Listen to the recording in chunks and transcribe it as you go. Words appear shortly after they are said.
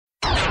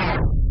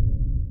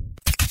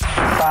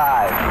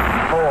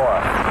5, 4,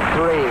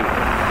 3, 2, 1.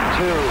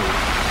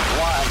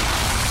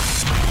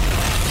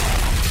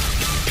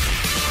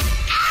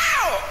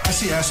 I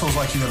see assholes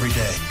like you every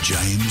day.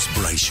 James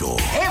Brayshaw.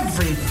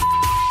 Every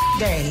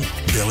day.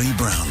 Billy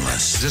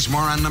Brownless. Is this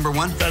moron number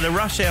one? So the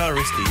rush hour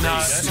wristy.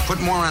 No.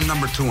 Put moron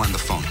number 2 on the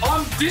phone.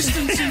 I'm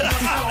distancing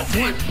myself.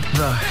 What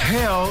the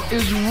hell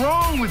is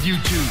wrong with you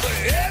two?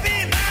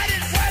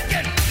 Everybody's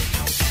working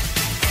overtime.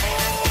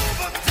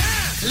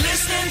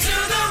 Listening to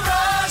the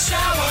rush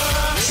hour.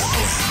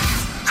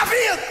 I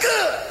feel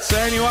good. So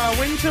anyway, I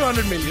win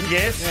 200 million.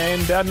 Yes.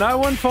 And no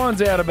one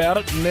finds out about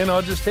it, and then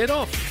I just head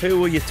off. Who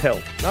will you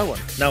tell? No one.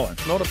 No one.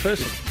 Not a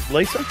person.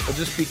 Lisa? I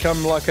just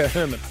become like a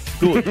hermit.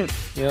 Good.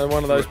 You know,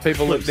 one of those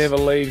people that never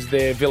leaves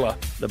their villa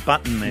The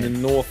button in the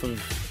man. north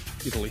of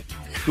Italy.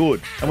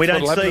 Good. And we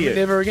don't What'll happen see to you. me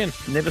never again.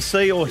 Never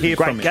see or hear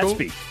Great from you.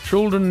 Gatsby.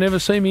 Children never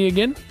see me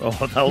again. Oh,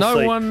 they'll No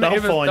see. one They'll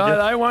ever. find No,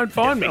 you. they won't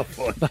find me. They'll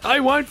find you. They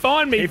won't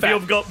find me. If fat.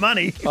 you've got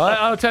money.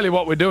 I'll tell you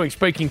what we're doing.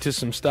 Speaking to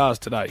some stars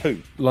today. Who?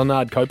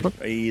 Leonard Copeland,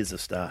 He is a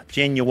star.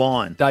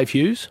 Genuine. Dave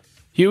Hughes,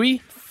 Huey.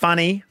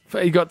 Funny.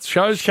 He got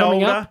shows coming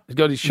Shoulder. up. He's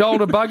got his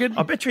shoulder buggered.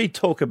 I bet you he'd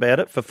talk about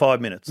it for 5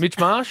 minutes. Mitch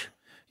Marsh,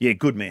 Yeah,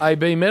 good man.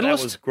 AB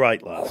medalist. That was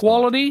great last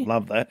Quality. night.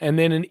 Love that. And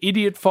then an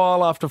idiot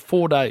file after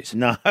 4 days.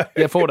 No.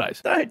 Yeah, 4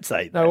 days. Don't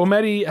say that. No, well,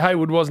 Matty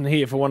Hayward wasn't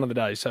here for one of the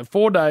days. So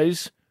 4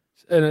 days,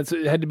 and it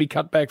had to be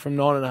cut back from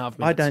 9.5 minutes.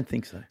 I don't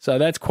think so. So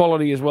that's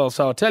quality as well.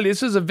 So I'll tell you,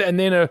 this is and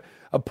then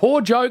a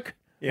poor joke,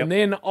 Yep. and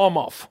then I'm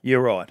off.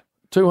 You're right.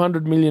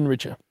 200 million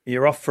richer.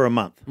 You're off for a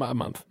month. A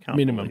month, Can't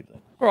minimum. believe that.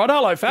 All right,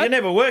 hello, Fat. You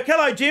never work.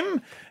 Hello, Jim.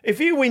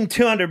 If you win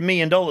 $200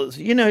 million,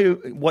 you know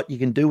what you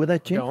can do with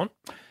that, Jim? Go on.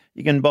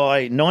 You can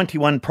buy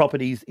 91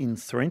 properties in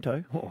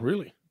Sorrento. Oh,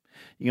 really?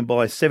 You can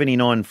buy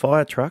 79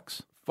 fire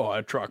trucks.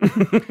 Fire truck.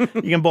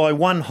 You can buy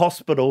one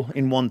hospital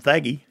in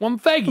Wonthaggi.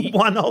 Wonthaggi?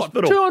 One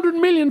hospital. 200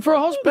 million for a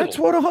hospital. That's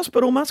what a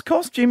hospital must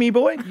cost, Jimmy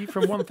boy. You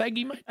from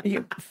Wonthaggi, mate? You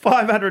get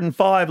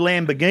 505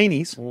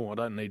 Lamborghinis. Oh, I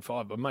don't need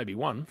 5, but maybe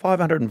 1.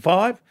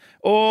 505.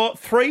 Or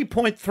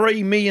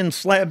 3.3 million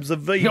slabs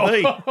of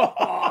VB.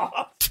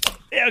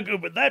 How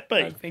good would that I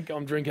be? don't think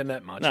I'm drinking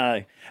that much.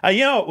 No.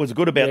 You know what was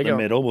good about Yeah, the go on.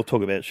 medal? We'll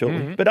talk about it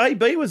shortly. But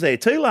AB was there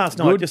too last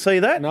night. Good. Did you see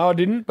that? No, I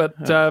didn't, but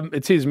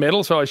it's his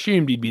medal, so I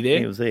assumed he'd be there.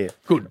 He was there.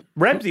 Good.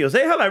 Rabsy was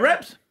there. Hello,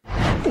 Rabs.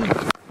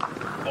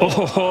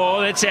 Oh,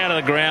 that's out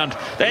of the ground.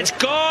 That's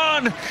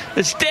gone.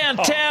 It's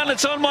downtown.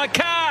 It's on my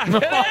car.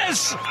 It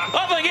is.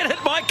 I think it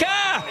hit my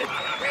car.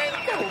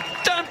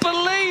 Don't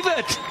believe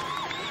it.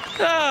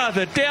 Ah,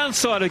 the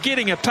downside of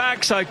getting a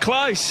park so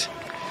close.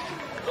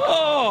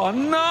 Oh,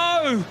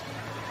 no.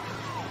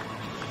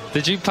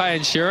 Did you pay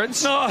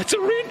insurance? No, it's a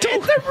rental.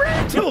 It's a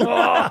rental.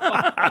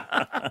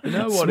 You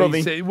know what Smithy.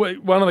 he said?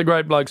 One of the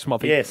great blokes,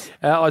 Smithy. Yes.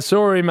 I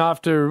saw him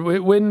after.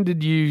 When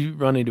did you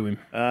run into him?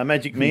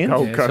 Magic Man.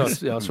 Yeah,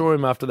 so I saw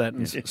him after that,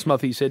 and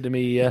Smithy said to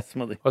me,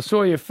 Smithy. I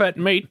saw your fat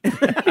meat.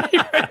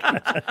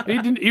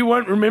 He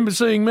won't remember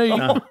seeing me.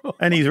 No.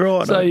 And he's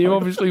right. So you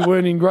obviously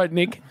weren't in great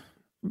nick.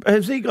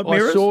 Has he got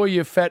mirrors? I saw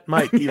your fat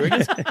mate. You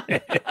reckon?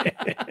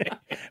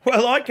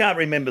 Well, I can't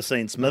remember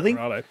seeing Smithy.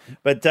 Righto.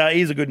 But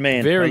he's a good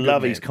man. Very I good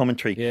love man. his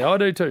commentary. Yeah, I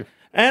do too.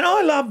 And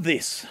I love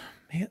this.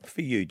 Yeah,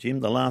 for you, Jim,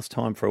 the last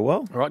time for a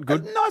while. All right,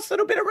 good. A nice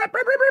little bit of rap.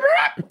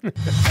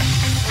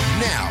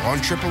 Now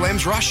on Triple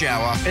M's Rush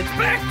Hour, It's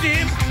back,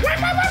 Jim.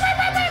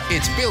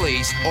 it's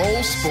Billy's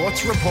All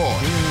Sports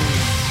Report.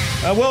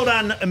 Well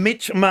done,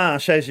 Mitch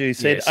Marsh, as you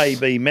said, Yes.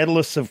 AB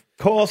medalist, of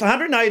course.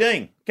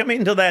 118. Coming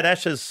into that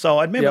Ashes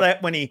side. Remember Yep.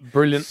 that when he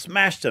Brilliant.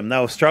 smashed them? They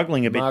were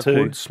struggling a bit Mark too.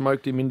 Wood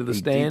smoked him into the He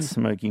stand. did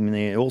smoke him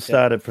there. It all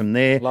started from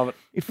there. Love it.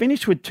 He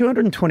finished with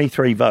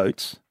 223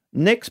 votes.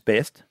 Next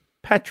best,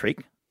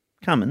 Patrick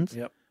Cummins,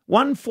 Yep.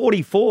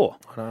 144.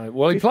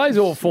 Well, he plays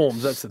all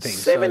forms. That's the thing.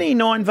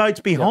 79 votes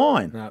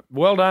behind. No,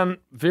 well done.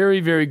 Very,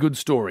 very good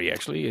story,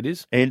 actually. It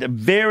is. And a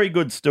very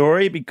good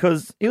story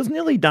because he was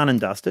nearly done and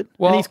dusted.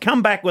 Well- and he's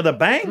come back with a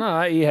bang.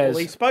 No, he has.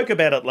 Well, he spoke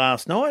about it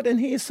last night, and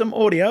here's some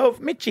audio of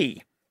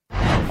Mitchie.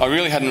 I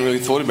really hadn't really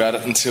thought about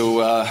it until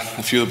a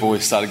few of the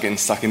boys started getting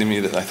stuck into me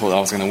that they thought I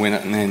was going to win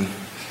it, and then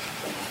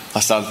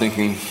I started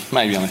thinking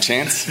maybe I'm a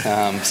chance.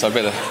 So I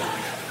better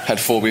had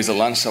 4 beers at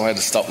lunch, so I had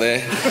to stop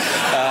there.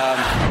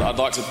 I'd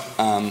like to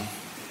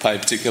pay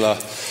particular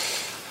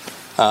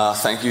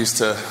thank yous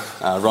to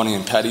Ronnie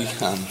and Paddy.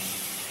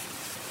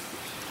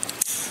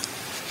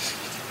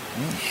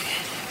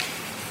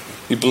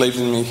 You believed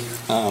in me,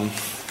 and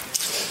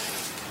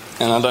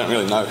I don't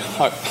really know.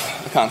 I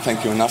can't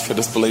thank you enough for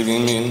just believing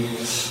in me.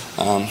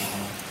 And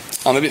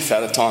I'm a bit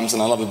fat at times,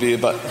 and I love a beer,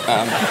 but.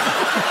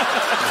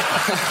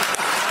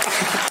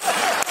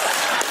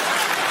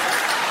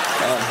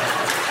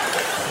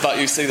 But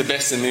you see the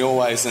best in me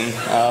always, and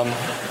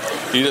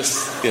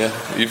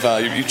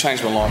you've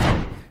changed my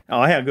life.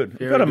 Oh, how good.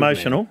 Very Got good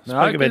emotional. man.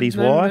 Spoke about his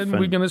wife. And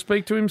we're going to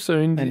speak to him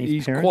soon. and his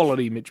He's parents.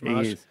 quality, Mitch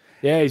Marsh. He is.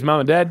 Yeah, his mum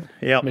and dad.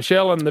 Yep.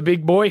 Michelle and the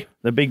big boy.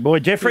 The big boy,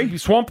 Jeffrey. Big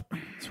Swamp.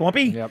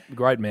 Swampy. Yep,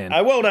 great man.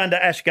 Well done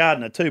to Ash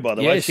Gardner too, by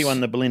the way. Yes. She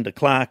won the Belinda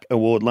Clark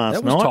Award last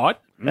That was night. tight.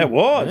 That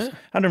was. Yeah.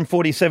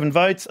 147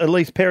 votes.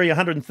 Elise Perry,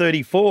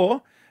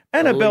 134.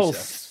 Annabelle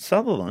Elisa.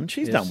 Sutherland,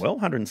 she's done well,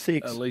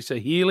 106. Lisa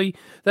Healy.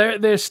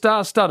 They're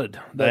star-studded,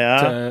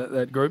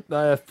 that group.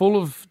 They are full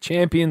of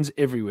champions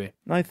everywhere.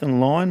 Nathan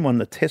Lyon won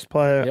the Test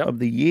Player of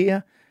the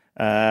Year.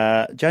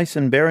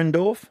 Jason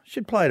Berendorf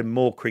should play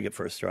more cricket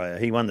for Australia.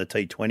 He won the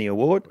T20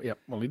 award. Yep,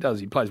 well, he does.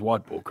 He plays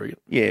white ball cricket.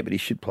 Yeah, but he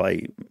should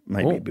play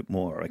maybe a bit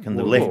more, I reckon.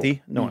 The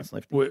lefty. Nice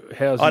lefty.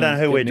 How's I don't know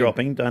who we're getting in?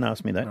 dropping. Don't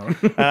ask me that.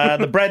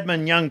 The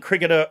Bradman Young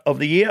Cricketer of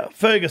the Year,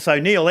 Fergus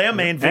O'Neill, our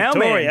man,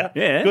 Victoria.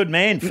 yeah. Good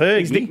man, Fergie.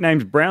 His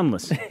nickname's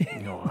Brownless.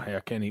 Oh, how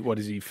can he? What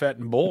is he, fat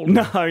and bald?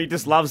 No, he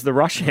just loves the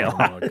rush hour.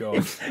 Oh, my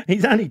God.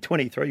 He's only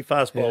 23,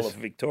 fast bowler for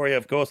Victoria,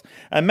 of course.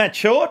 Matt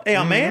Short,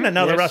 our man,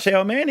 another rush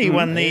hour man. He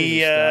won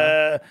the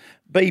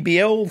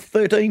BBL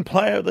 13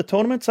 player of the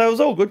tournament, so it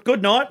was all good.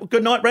 Good night,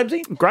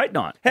 Rabsy. Great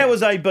night. How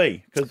was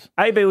AB? Because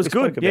AB was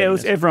good. Yeah,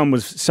 everyone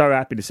was so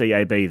happy to see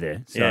AB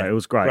there, so it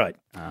was great.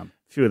 A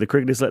few of the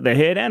cricketers let their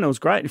hair down. It was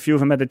great. A few of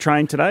them had to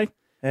train today.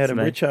 How did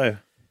Richo?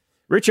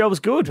 Richo was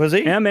good. Was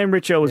he? Our man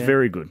Richo was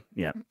very good.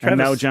 Yeah, and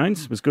Mel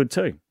Jones was good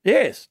too.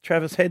 Yes,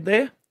 Travis Head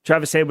there.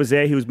 Travis Head was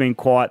there. He was being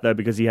quiet though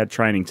because he had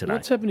training today.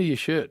 What's happened to your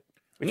shirt?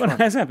 What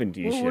has happened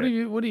to your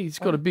shirt? He's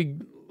got a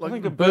big, like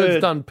think a a bird's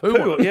bird done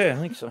poo. Yeah,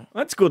 I think so.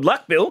 That's good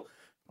luck, Bill.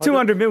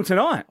 200 mil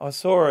tonight. I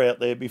saw her out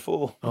there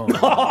before. Oh, my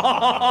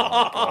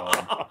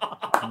God.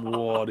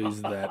 What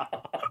is that?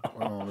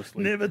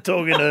 Honestly. Never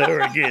talking to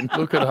her again.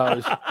 Look at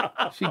Hose.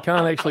 She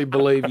can't actually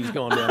believe he's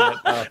gone down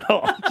that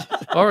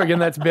path. I reckon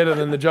that's better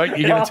than the joke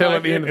you're going to tell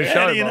at the end of the show,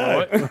 How do you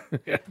know? by the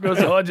way. Because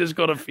I just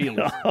got a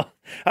feeling.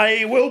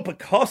 Hey, Will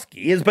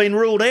Pekoski has been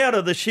ruled out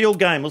of the Shield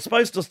game. Was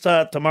supposed to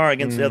start tomorrow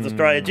against South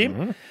Australia,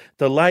 Jim.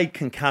 Delayed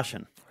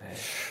concussion.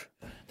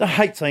 I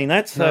hate seeing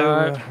that.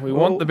 So we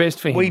want the best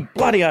for him. We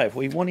bloody oath.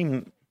 We want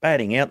him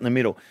batting out in the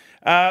middle.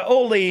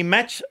 All the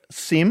match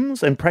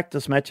sims and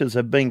practice matches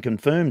have been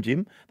confirmed,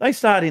 Jim. They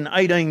start in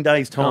 18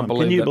 days' time.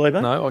 Can you believe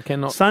that? No, I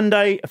cannot.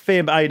 Sunday,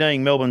 Feb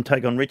 18, Melbourne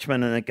take on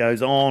Richmond, and it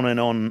goes on and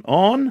on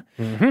and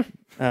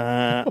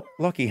on.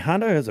 Lockie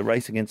Hunter has a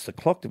race against the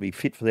clock to be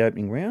fit for the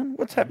opening round.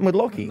 What's happened with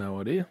Lockie?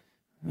 No idea.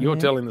 You're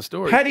telling the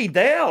story. Paddy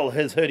Dowell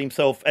has hurt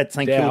himself at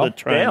St Kilda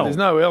train. There's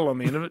no L on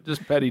the end of it,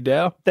 just Paddy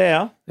Dow.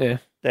 Dowell? Yeah.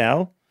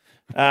 Dowell.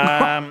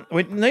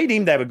 We need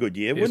him to have a good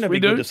year. Wouldn't it be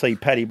good to see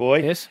Paddy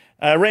Boy? Yes.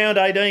 Round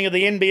 18 of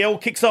the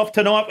NBL kicks off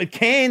tonight with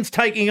Cairns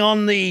taking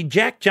on the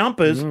Jack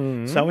Jumpers.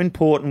 So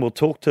important. We'll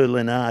talk to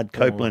Leonard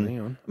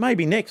Copeland.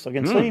 Maybe next. I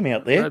can see him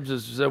out there. Perhaps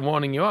is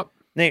winding you up.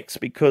 Next,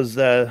 because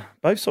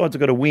both sides have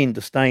got to win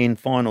to stay in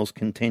finals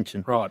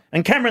contention. Right.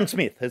 And Cameron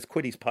Smith has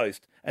quit his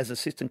post as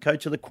assistant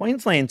coach of the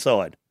Queensland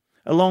side.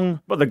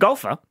 But the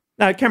golfer?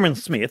 No, Cameron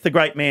Smith, the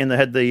great man that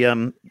had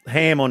the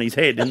ham on his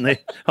head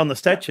on the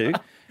statue.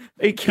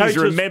 He's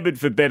remembered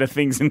for better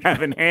things than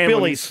having ham on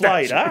Billy his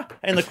statue. Slater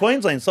and the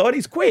Queensland side,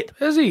 he's quit.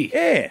 Has he?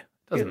 Yeah.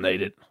 Doesn't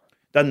need it.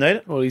 Doesn't need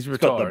it? Well, he's He's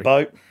got retiring. the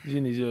boat. He's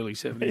in his early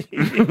 70s.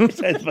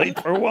 He has been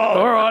for a while.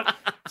 All right.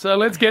 So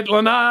let's get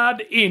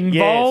Leonard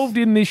involved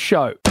in this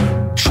show.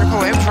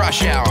 Triple M's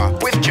Rush Hour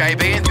with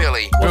JB and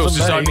Billy. Bill's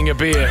just opening a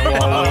beer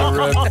while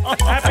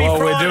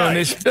we're doing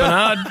this,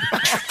 Leonard.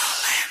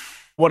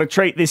 What a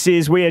treat this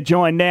is. We are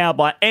joined now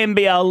by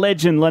NBL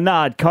legend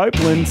Leonard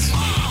Copeland.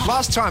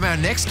 Last time our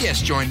next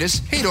guest joined us,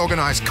 he'd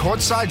organised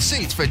courtside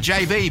seats for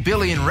JB,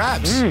 Billy and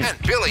Rabs. And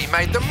Billy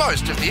made the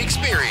most of the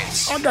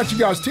experience. I got you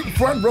guys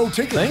front row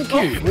tickets. Thank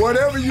you.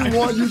 Whatever you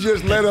want, you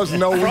just let us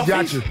know. We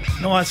got you.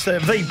 Nice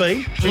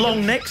VB,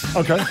 long necks.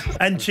 Okay.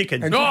 And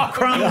chicken. Oh.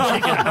 Crumb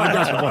chicken.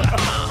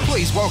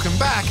 Please welcome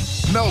back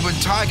Melbourne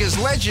Tigers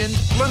legend,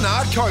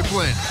 Leonard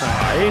Copeland.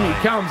 In he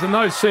comes, and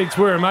those seats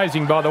were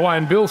amazing, by the way,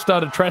 and Bill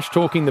started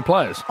trash-talking the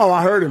players. Oh,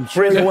 I heard him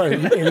straight away.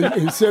 And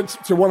he said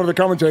to one of the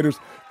commentators,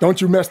 "Don't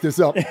you mess this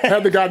up."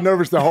 Had the guy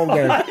nervous the whole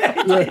game.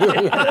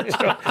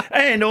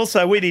 And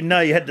also, we didn't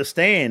know you had to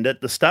stand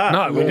at the start.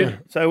 No, we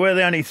didn't. So we're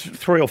the only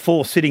 3 or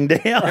 4 sitting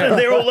down, and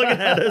they're all looking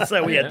at us,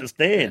 so we had to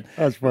stand.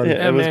 That's funny.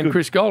 Yeah, Our it was man good.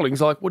 Chris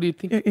Golding's like, what do you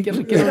think? Get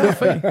on your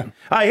feet.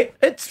 Hey,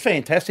 it's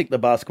fantastic, the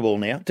basketball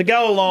now. To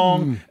go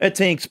along, it's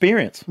an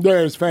experience. Yeah,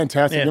 it's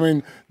fantastic. Yeah. I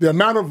mean, the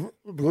amount of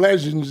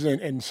legends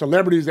and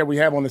celebrities that we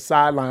have on the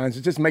sidelines,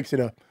 it just makes it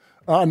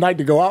a night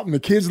to go out. And the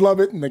kids love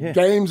it, and the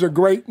games are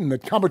great, and the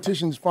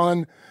competition's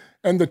fun.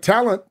 And the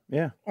talent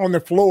on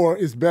the floor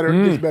is better.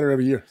 Gets better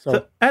every year.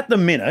 So at the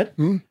minute,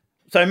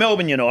 so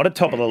Melbourne United,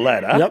 top of the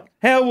ladder. Yep.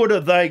 How would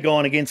have they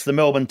gone against the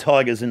Melbourne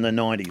Tigers in the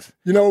 90s?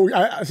 You know,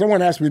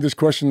 someone asked me this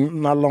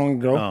question not long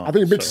ago. Oh, I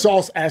think Big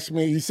Sauce asked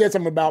me. He said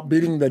something about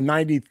beating the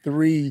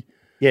 '93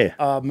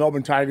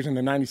 Melbourne Tigers and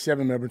the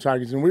 '97 Melbourne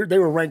Tigers, and they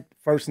were ranked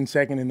first and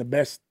second in the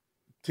best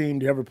team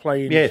to ever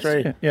play in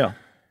Australia. Yeah.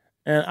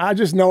 And I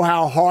just know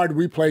how hard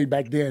we played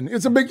back then.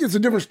 It's a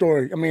different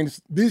story. I mean,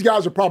 these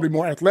guys are probably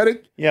more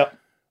athletic. Yeah.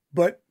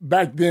 But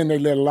back then, they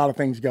let a lot of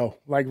things go.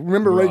 Like,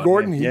 remember Ray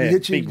Gordon? He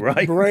hit you,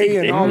 Big Ray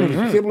and all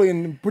the Sibley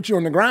and put you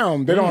on the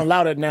ground. They don't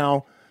allow that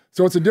now.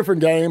 So it's a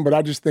different game, but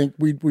I just think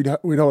we'd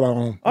hold our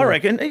own. I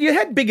reckon you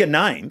had bigger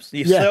names.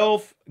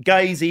 Yourself,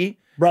 Gazy,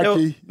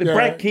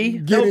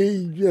 Bradkey,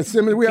 Giddy,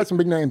 Simmons. We had some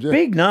big names. Yeah.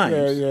 Big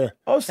names. Yeah.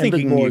 I was And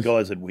big thinking you boys.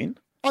 guys would win.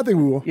 I think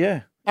we will.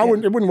 Yeah.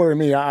 It wouldn't worry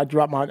me. I'd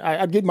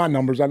get my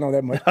numbers. I know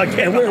that much.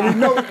 Okay. we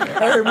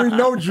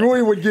know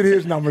Drewy would get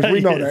his numbers. We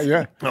know that,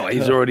 yeah. Oh,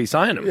 he's already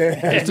saying them.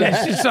 Yeah.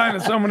 He's saying to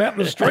someone out in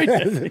the street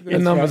the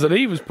numbers that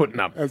he was putting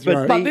up.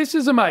 But this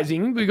is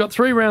amazing. We've got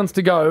 3 rounds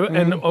to go,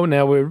 and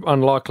now we're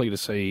unlikely to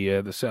see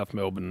the South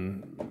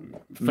Melbourne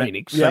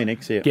Phoenix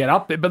get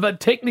up there. But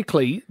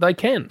technically, they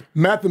can.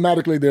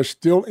 Mathematically, they're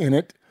still in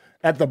it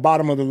at the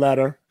bottom of the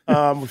ladder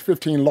with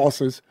 15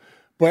 losses.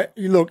 But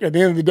you look, at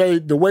the end of the day,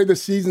 the way the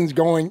season's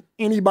going,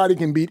 anybody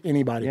can beat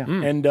anybody. Yeah.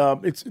 And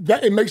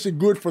it makes it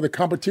good for the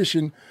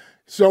competition.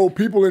 So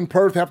people in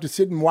Perth have to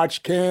sit and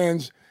watch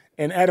Cairns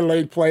and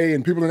Adelaide play,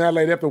 and people in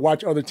Adelaide have to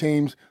watch other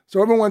teams.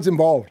 So everyone's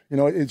involved.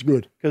 It's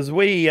good. Because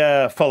we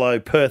follow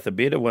Perth a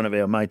bit, one of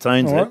our mates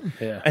owns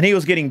it. And he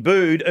was getting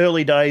booed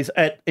early days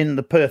in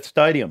the Perth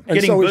Stadium. So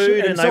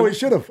he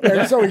should have.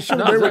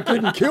 They were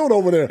getting killed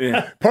over there.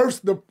 Yeah.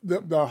 Perth's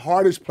the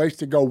hardest place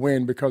to go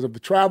win because of the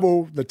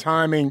travel, the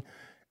timing,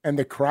 and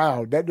the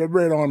crowd. That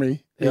Red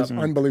Army is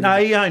unbelievable.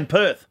 No, he owned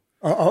Perth.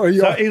 So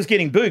he was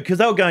getting booed because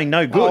they were going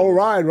no good. Oh,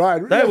 right.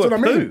 That's what I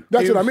mean.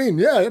 That's what I mean.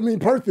 Yeah, I mean,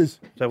 Perth is...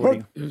 He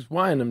was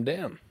weighing them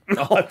down.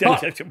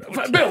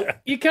 Bill,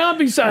 you can't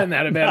be saying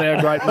that about our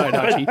great mate,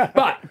 Archie.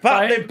 But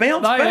they've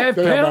bounced back.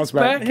 They have bounced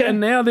back, and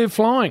now they're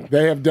flying.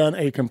 They have done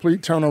a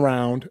complete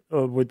turnaround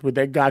with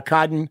that guy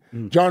Cotton,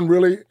 John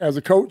Riley as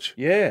a coach.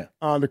 Yeah.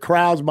 The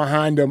crowds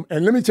behind them.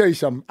 And let me tell you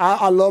something.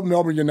 I love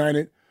Melbourne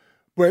United.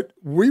 But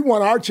we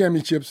won our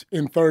championships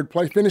in third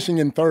place, finishing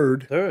in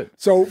third.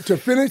 So to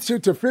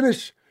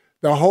finish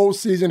the whole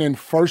season in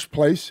first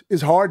place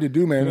is hard to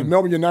do, man. And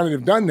Melbourne United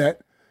have done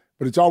that,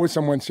 but it's always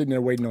someone sitting there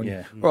waiting on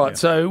you. Right.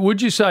 So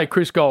would you say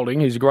Chris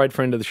Golding, who's a great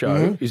friend of the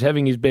show, is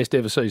having his best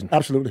ever season?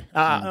 Absolutely.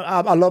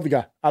 I love the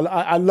guy.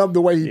 I love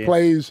the way he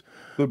plays.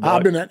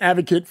 I've been an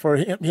advocate for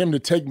him to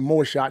take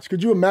more shots.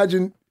 Could you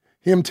imagine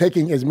him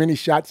taking as many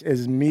shots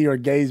as me or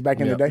Gaze back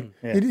in the day?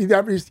 Yeah. He'd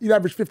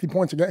average 50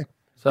 points a game.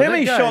 So how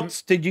many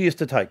shots did you used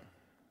to take?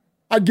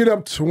 I'd get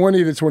up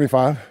 20 to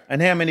 25.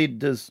 And how many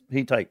does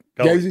he take?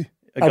 Gazy?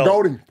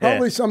 Golding.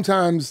 Probably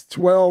sometimes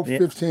 12,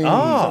 15,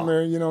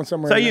 somewhere.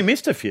 So you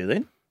missed a few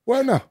then?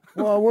 Well, no.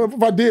 Well,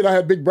 if I did, I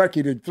had Big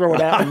Brecky to throw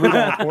it out and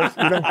rebound for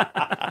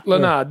us.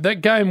 Leonard,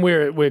 that game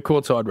we're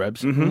courtside,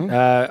 Rabs,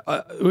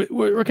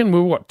 we reckon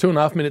we're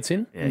 2.5 minutes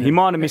in? Yeah, he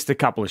might have missed a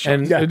couple of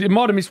shots. And he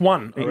might have missed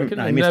one, I reckon.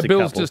 No, and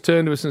Bill's just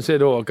turned to us and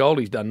said,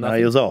 Goldie's done nothing. No,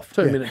 he was off.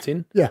 2 minutes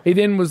in. Yeah. He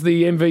then was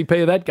the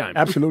MVP of that game.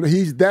 Absolutely.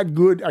 He's that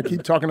good. I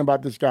keep talking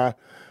about this guy.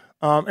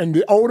 And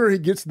the older he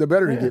gets, the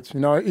better he gets.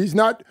 He's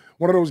not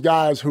one of those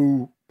guys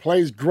who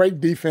plays great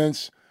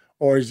defense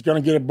or he's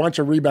going to get a bunch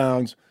of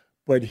rebounds,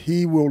 but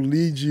he will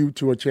lead you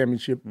to a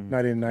championship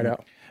night in, night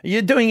out. Are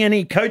you doing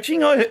any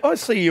coaching? I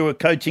see you were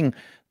coaching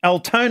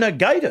Altona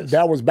Gators.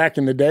 That was back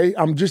in the day.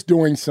 I'm just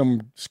doing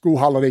some school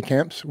holiday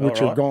camps, which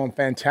have gone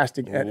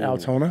fantastic at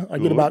Altona. I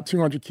get about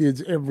 200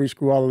 kids every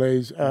school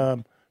holidays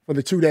for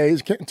the 2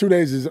 days. 2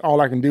 days is all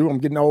I can do. I'm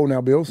getting old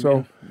now, Bill.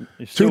 So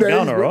you're still 2 days,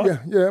 going all right.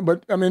 Yeah,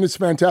 but I mean, it's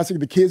fantastic.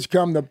 The kids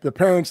come, the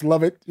parents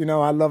love it.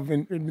 I love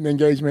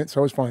engagement,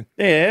 so it's fun.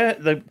 Yeah,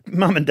 the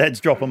mum and dads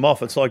drop them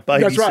off. It's like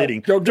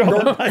babysitting.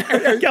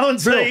 Right. Go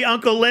and see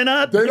Uncle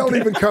Leonard. They don't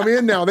even come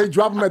in now. They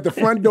drop them at the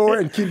front door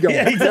and keep going.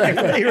 Yeah,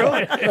 exactly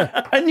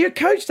right. And you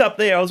coached up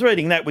there. I was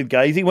reading that with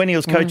Gazy when he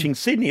was coaching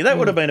Sydney. That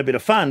would have been a bit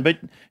of fun, but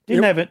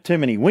didn't have too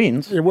many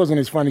wins. It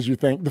wasn't as fun as you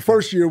think. The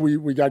first year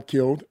we got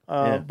killed,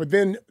 but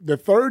then the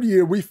third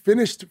year we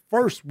finished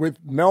first with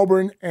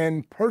Melbourne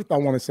and Perth, I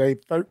want to say,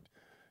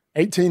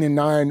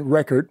 18-9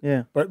 record.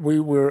 Yeah. But we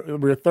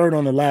were third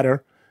on the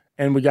ladder,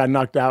 and we got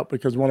knocked out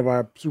because one of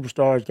our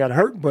superstars got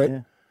hurt.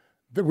 But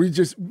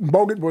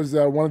Bogut was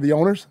one of the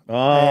owners,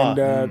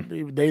 and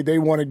they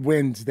wanted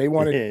wins. They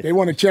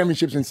wanted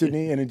championships in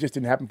Sydney, and it just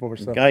didn't happen for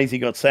us. So.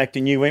 Gazy got sacked,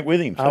 and you went with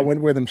him. So I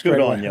went with him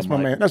straight away. That's my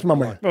man. That's my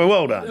man.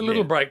 Well done. A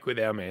little break with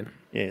our man.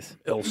 Yes.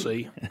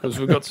 LC, because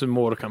we've got some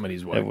more to come in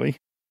his way. Have we?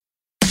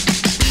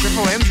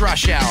 Triple M's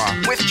Rush Hour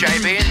with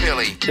JB and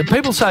Billy.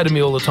 People say to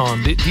me all the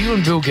time, do you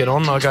and Bill get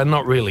on? I go,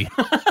 not really.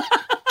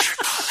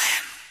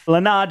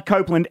 Leonard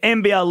Copeland,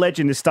 NBL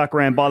legend, is stuck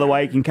around, by the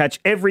way. You can catch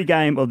every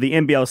game of the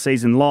NBL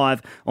season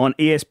live on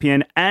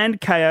ESPN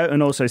and KO,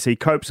 and also see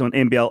Copes on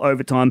NBL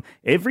Overtime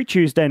every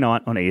Tuesday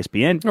night on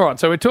ESPN. All right,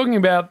 so we're talking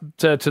about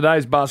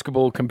today's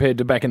basketball compared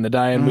to back in the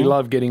day, and we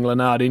love getting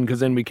Leonard in because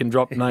then we can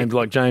drop names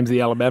like James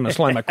the Alabama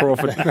Slammer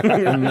Crawford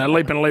and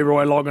Leaping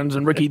Leroy Loggins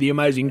and Ricky the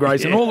Amazing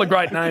Grace and all the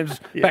great names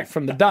back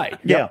from the day.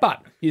 Yeah.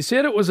 But you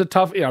said it was a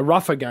tough,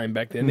 rougher game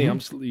back then. I'm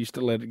used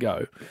to let it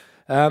go.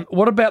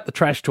 What about the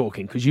trash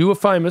talking? Because you were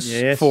famous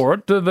for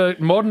it. Do the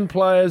modern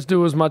players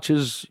do as much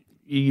as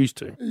you used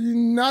to?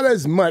 Not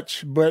as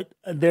much, but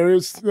there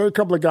are a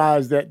couple of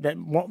guys that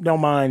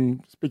don't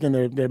mind speaking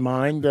their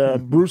mind.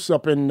 Bruce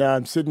up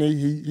in Sydney,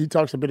 he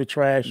talks a bit of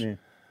trash. Yeah.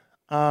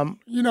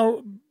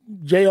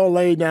 Jay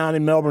Olay down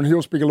in Melbourne,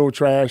 he'll speak a little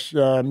trash,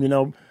 but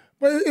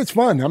it's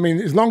fun. I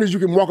mean, as long as you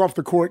can walk off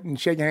the court and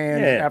shake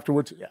hands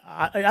afterwards.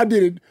 I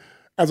did it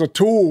as a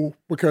tool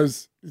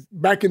because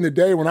back in the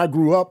day when I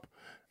grew up,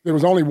 there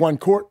was only one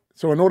court,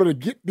 So in order to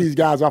get these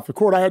guys off the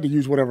court, I had to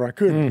use whatever I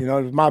could. You know,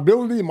 it was my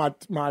ability, my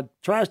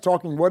trash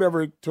talking,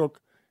 whatever it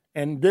took.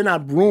 And then I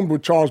roomed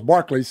with Charles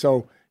Barkley,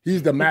 so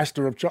he's the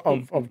master of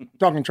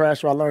talking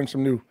trash. So I learned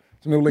some new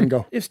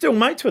lingo. You're still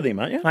mates with him,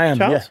 aren't you? I am.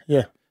 Charles?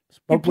 Yeah.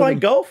 You play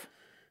golf?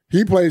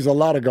 He plays a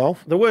lot of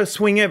golf. The worst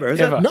swing ever, is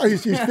it? No,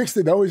 he's fixed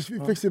it though. He's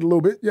fixed it a little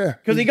bit. Yeah,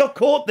 because he got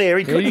caught there.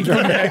 He couldn't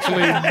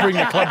actually bring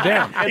the club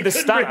down. He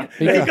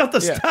got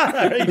the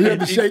stutter. He had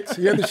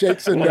the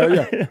shakes.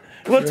 And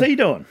What's he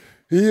doing?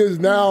 He is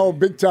now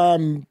big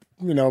time.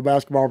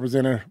 Basketball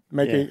presenter.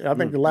 I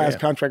think the last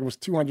contract was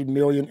 $200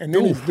 million, and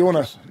then he's doing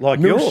a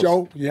new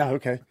show. Yeah,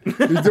 okay.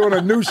 He's doing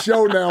a new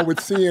show now with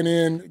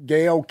CNN.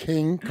 Gayle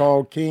King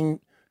called King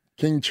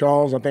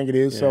Charles, I think it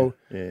is.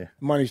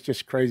 Money's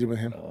just crazy with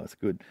him. Oh, that's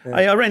good. Yeah.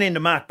 Hey, I ran into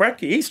Mark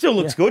Brackey. He still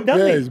looks good,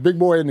 doesn't he? Yeah, he's a big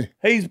boy, isn't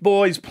he? His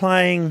boy's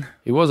playing.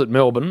 He was at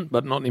Melbourne,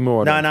 but not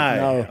anymore.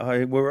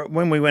 No.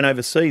 When we went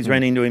overseas,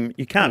 ran into him.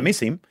 You can't miss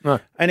him. No.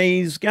 And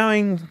he's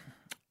going.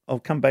 I'll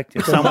come back to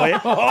you somewhere.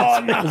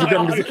 Is he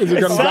going to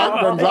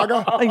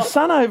Gonzaga? His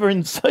son over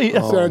in San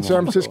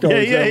Francisco.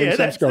 Yeah.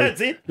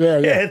 That's it.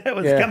 Yeah, that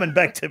was coming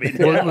back to me.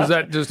 Was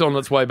that just on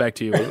its way back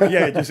to you?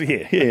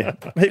 Yeah.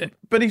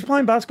 But he's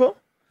playing basketball?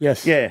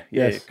 Yes. Yeah,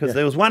 because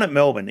there was one at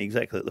Melbourne,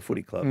 exactly at the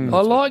footy club.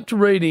 I liked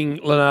reading,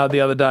 Leonard,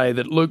 the other day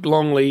that Luke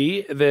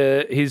Longley,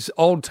 his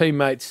old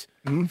teammates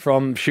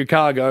from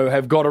Chicago,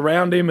 have got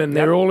around him and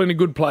they're all in a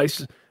good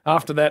place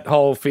after that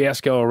whole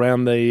fiasco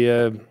around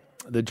the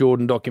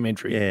Jordan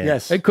documentary. Yeah.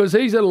 Yes. Because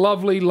he's a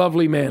lovely,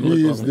 lovely man.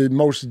 He is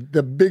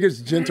the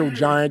biggest gentle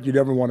giant you'd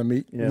ever want to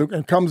meet. Yeah. Luke,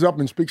 and comes up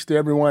and speaks to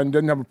everyone,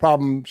 doesn't have a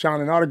problem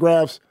signing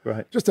autographs.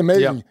 Right. Just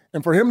amazing. Yep.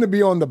 And for him to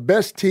be on the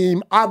best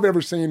team I've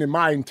ever seen in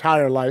my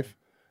entire life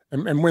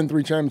and win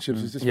 3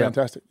 championships is just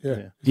fantastic.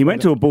 Yeah. He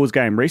went to a Bulls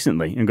game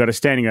recently and got a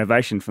standing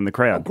ovation from the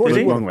crowd. Of course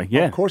he will.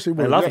 Yeah. Of course he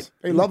will. They love him. it.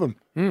 They love him.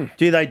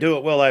 Do they do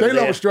it well over They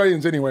there? love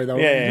Australians anyway, though.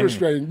 Yeah. You're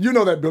Australian. You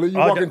know that, Billy. You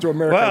walk into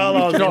America. Well,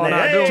 I was in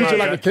there. Treat you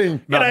like a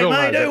king.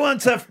 G'day, mate. Who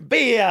wants a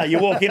beer? You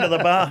walk into the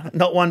bar,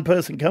 not one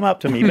person come up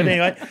to me. But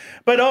anyway,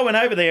 I went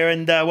over there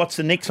and watched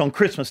the Knicks on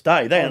Christmas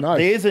Day. Nice.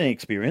 There's an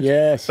experience.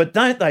 Yes. But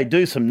don't they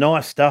do some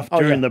nice stuff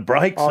during the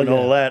breaks and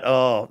all that?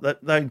 Oh,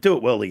 They do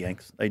it well, the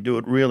Yanks. They do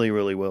it really,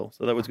 really well.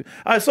 So that was good.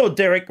 I saw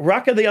Derek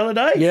Rucker the other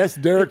day. Yes,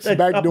 Derek's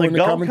back doing the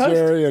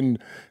commentary and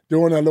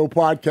doing a little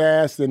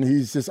podcast, and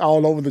he's just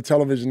all over the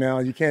television now.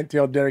 You can't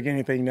tell Derek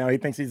anything now. He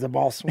thinks he's the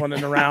boss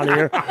running around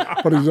here,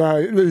 but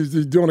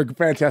he's doing a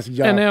fantastic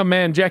job. And our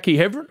man, Jackie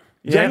Heverin.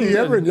 Jackie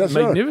Heverin, yes,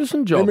 sir.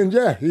 Magnificent job.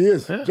 He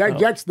is. Yeah.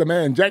 Jack's the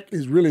man. Jack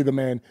is really the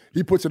man.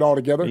 He puts it all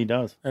together. He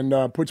does. And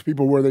puts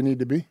people where they need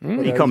to be.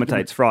 He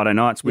commentates Friday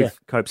nights with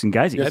Copes and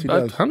Gazy. Yes, he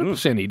does.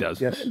 100% he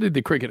does. Yes. He did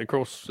the cricket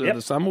across the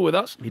summer with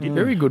us. He did.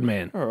 Very good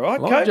man. All right,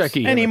 like Coach.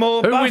 Jackie Any Heverin.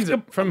 more Who wins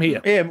it from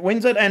here? Yeah,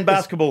 wins it and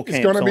basketball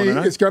camps.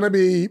 It's going to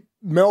be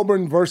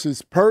Melbourne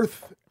versus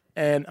Perth,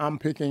 and I'm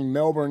picking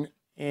Melbourne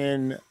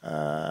in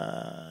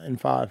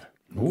 5.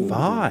 Ooh,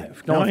 5.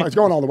 It's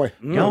going all the way.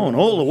 Going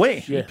all the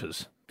way.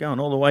 Jeepers. Going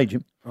all the way,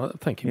 Jim. Oh,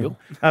 thank you, Bill.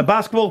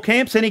 Basketball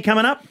camps, any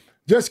coming up?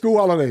 Just school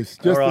holidays.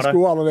 Just the Alrighto.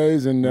 school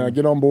holidays, and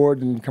get on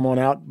board and come on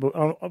out.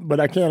 But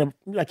I can't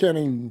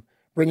even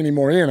bring any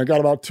more in. I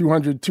got about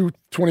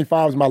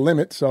 225 is my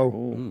limit,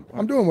 so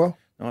I'm doing well.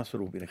 Nice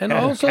little bit of And I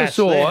also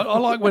saw, there. I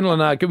like when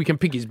Leonard, we can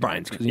pick his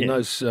brains because he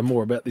knows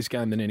more about this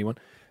game than anyone.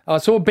 I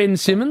saw Ben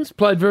Simmons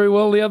played very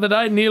well the other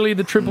day, nearly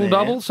the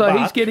triple-double, so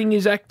he's getting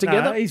his act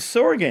together. He's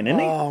sore again, isn't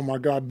he? Oh, my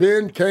God.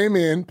 Ben came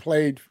in,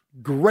 played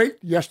great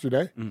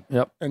yesterday,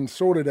 and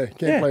so today.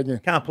 Can't play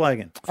again. Can't play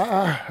again.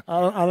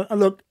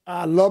 Look,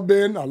 I love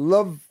Ben. I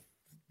love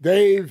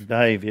Dave.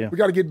 Yeah. We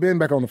got to get Ben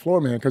back on the floor,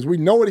 man, because we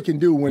know what he can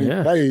do when he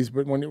plays,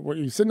 but when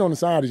he's sitting on the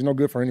side, he's no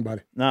good for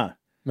anybody. No.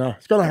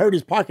 It's going to hurt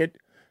his pocket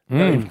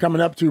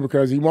coming up, too,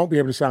 because he won't be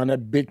able to sign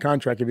that big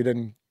contract if he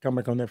doesn't come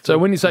back on that floor. So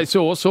when you say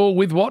sore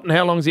with what and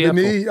how long is he out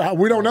the knee, for?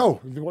 We don't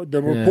know.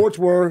 The reports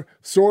were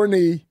sore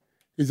knee.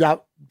 He's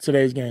out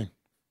today's game.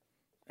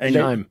 And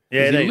shame.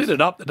 Yeah, he lit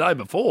it up the day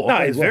before. No,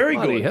 he's very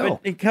good.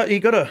 Hell. He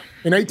got a...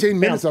 In 18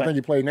 minutes, I think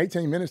he played. In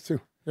 18 minutes, too.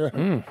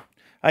 Yeah.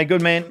 Hey,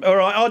 good man. All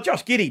right. Oh,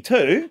 Josh Giddey,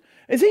 too.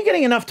 Is he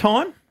getting enough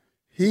time?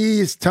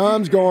 His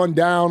time's gone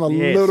down a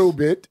little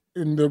bit,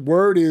 and the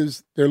word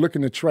is they're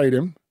looking to trade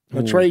him.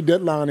 The trade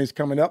deadline is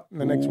coming up in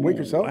the next week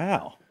or so.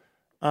 Wow.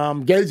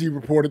 Gazy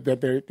reported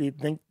that they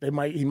think he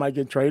might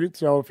get traded.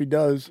 So if he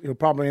does, he'll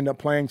probably end up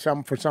playing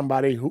for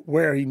somebody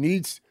where he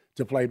needs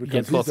to play because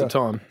gets lots of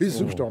time.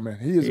 He's a superstar, man.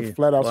 He is a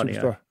flat-out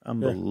superstar.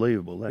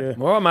 Unbelievable. Yeah.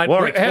 All right,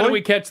 mate. How do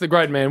we catch the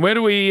great man? Where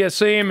do we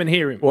see him and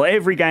hear him? Well,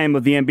 every game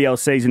of the NBL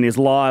season is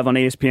live on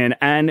ESPN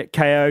and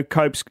KO.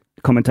 Copes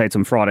commentates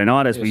on Friday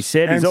night, as we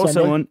said. He's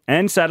also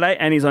on Saturday,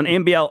 and he's on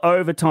NBL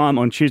Overtime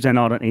on Tuesday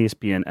night on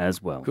ESPN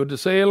as well. Good to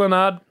see you,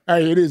 Leonard.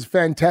 Hey, it is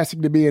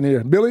fantastic to be in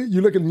here. Billy,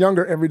 you're looking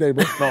younger every day,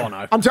 bro. Oh,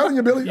 no. I'm telling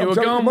you, Billy. You were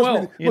going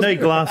well. You need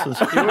glasses.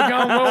 You were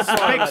going well.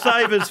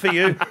 Specsavers for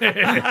you.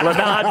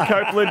 Leonard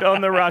Copeland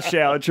on the Rush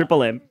Hour,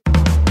 Triple M.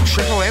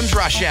 Triple M's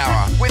Rush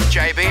Hour with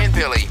JB and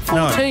Billy.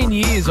 14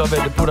 years I've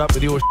had to put up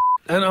with your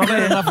and I've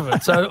had enough of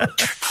it. So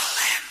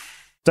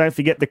Don't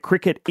forget the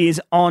cricket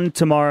is on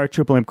tomorrow.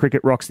 Triple M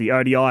Cricket rocks the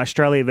ODI.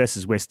 Australia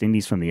versus West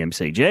Indies from the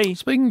MCG.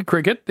 Speaking of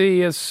cricket,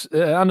 the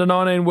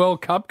Under-19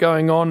 World Cup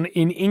going on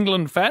in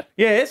England, Fat.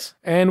 Yes.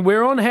 And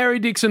we're on Harry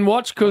Dixon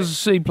watch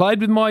because he played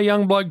with my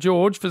young bloke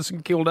George for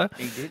St Kilda.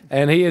 He did.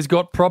 And he has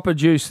got proper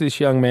juice, this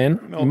young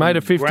man. He made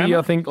a 50, grammar.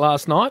 I think,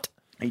 last night.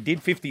 He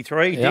did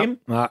 53, Yep. Jim.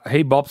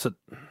 He bops it.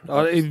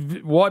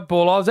 White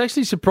ball. I was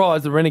actually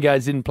surprised the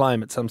Renegades didn't play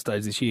him at some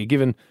stage this year,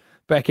 given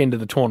back end of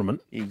the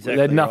tournament. Exactly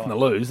They had nothing right.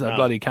 to lose. They No.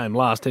 bloody came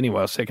last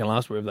anyway, or second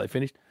last, wherever they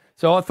finished.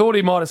 So I thought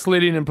he might have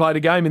slid in and played a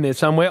game in there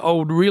somewhere. I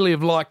would really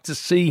have liked to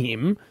see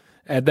him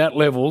at that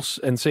levels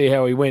and see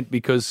how he went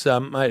because,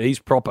 mate, he's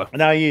proper.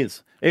 No, he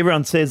is.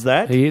 Everyone says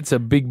that. He hits a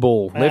big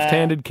ball.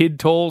 Left-handed kid,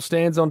 tall,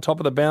 stands on top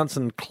of the bounce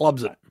and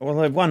clubs it. Well,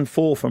 they've won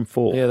 4 from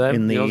 4 Yeah,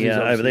 in the Aussies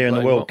over obviously there in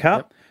the played World well.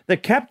 Cup. The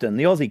captain,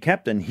 the Aussie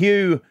captain,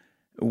 Hughes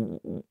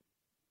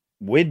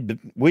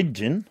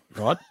Widgeon.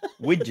 Right.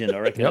 Widgeon, I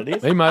reckon Yep. it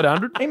is. He made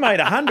 100. He made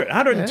 100,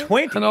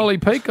 120. And Ollie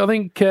Peak, I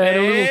think, had a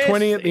little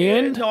 20 at the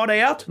end. Not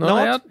out.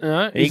 Not out.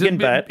 No. He can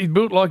bat. He's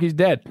built like his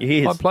dad.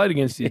 He is. I played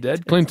against his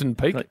dad, Clinton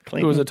Peak,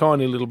 who was a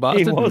tiny little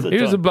bastard.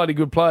 He was a a bloody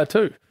good player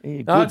too.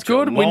 He No, it's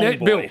good. We long need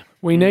boy. Bill.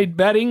 We need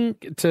batting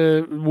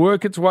to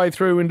work its way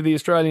through into the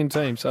Australian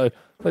team. So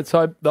let's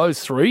hope those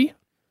three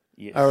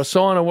are a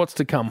sign of what's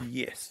to come.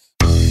 Yes.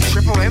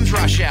 Triple M's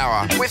Rush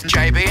Hour with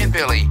JB and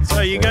Billy.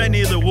 So you go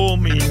near the War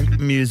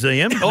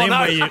Museum. Oh, then no.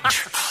 where you...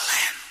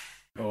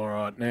 All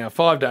right, now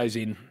 5 days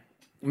in.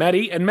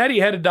 Maddie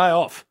had a day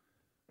off.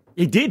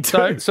 He did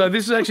too. So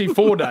this is actually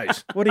 4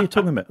 days. What are you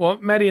talking about? Well,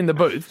 Matty in the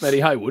booth,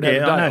 Matty Haywood, had Yeah,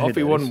 a I day know who off.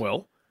 He that wasn't is.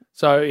 well.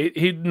 So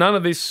none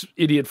of this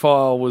idiot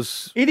file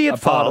was a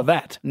part of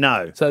that.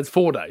 No. So it's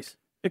 4 days.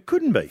 It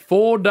couldn't be.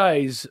 4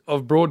 days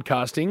of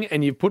broadcasting,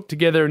 and you've put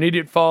together an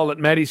idiot file that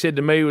Matty said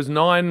to me was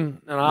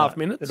 9.5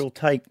 minutes. It'll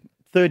take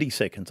 30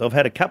 seconds. I've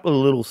had a couple of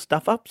little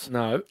stuff-ups.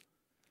 No.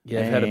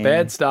 You've had a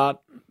bad start,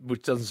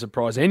 which doesn't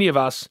surprise any of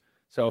us.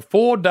 So a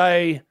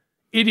 4-day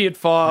idiot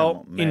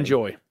file.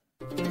 Enjoy.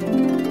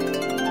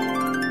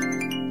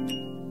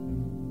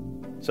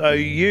 So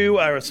you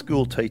are a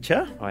school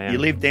teacher. I am. You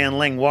live down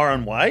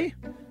Langwarrin Way.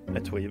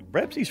 That's where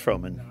Rapsy's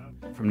from. And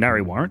From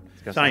Narry Warren.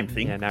 same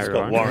thing. Yeah, It's Narry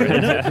got Warren.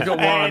 Warren in it. It's got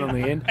Warren on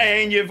the end.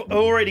 And you've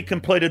already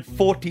completed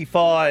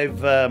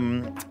 45,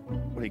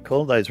 what do you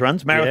call those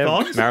runs?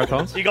 Marathons? Yeah,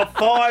 marathons. You got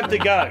 5 to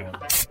go.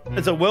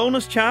 There's a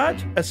wellness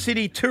charge, a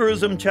city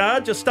tourism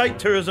charge, a state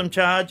tourism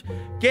charge,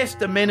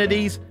 guest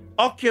amenities,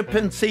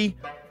 occupancy,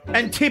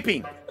 and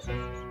tipping.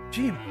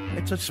 Jim,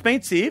 it's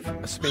expensive.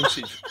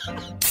 Expensive.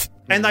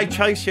 And they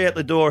chase you out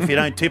the door if you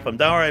don't tip them.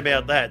 Don't worry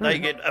about that. They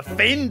get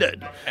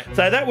offended.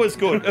 So that was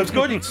good. It was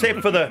good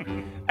except for the...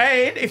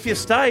 And if you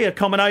stay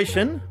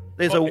accommodation,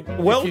 there's a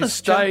wellness... If you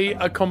stay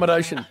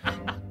accommodation.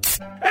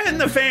 And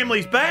the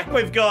family's back.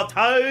 We've got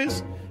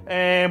Hose,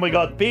 and we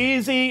got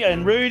Beersy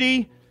and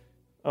Rudy.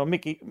 Oh,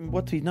 Mickey,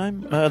 what's his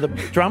name? The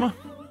drummer?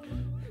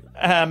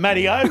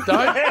 Matty O.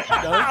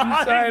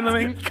 Don't say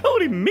anything.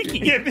 Called him Mickey.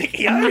 Yeah,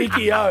 Mickey O.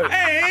 Mickey O.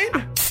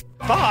 And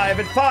 5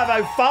 at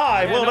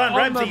 5:05. Well done,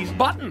 on the Ramsey.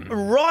 button.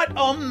 Right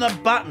on the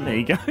button. There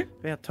you go.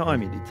 About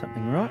time you did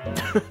something right.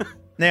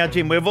 Now,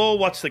 Jim, we've all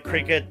watched the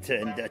cricket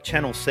and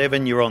Channel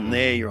 7, you're on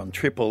there, you're on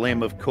Triple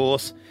M, of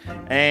course.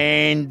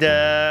 And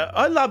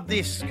I love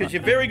this because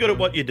you're very good at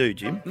what you do,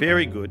 Jim.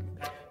 Very good.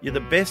 You're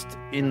the best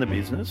in the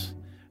business.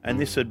 And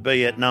this would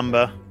be at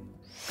number...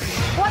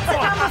 What's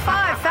at number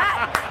 5,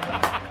 Fat?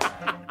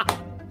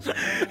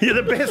 You're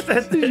the best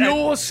at...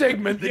 Your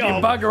segment that you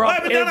bugger up I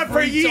haven't done it for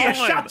a every year.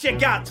 time. Shut your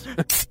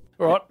guts.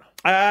 Right.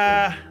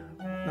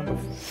 Number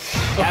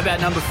 4. How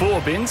about number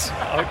 4, Bins?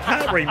 I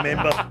can't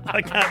remember.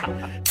 I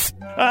can't.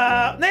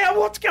 Now,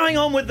 what's going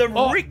on with the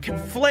Ric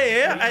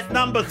Flair at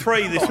number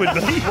 3? This would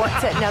be.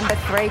 What's at number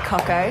 3,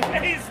 Coco?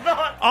 He's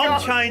not. I'm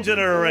changing it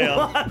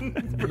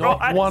around.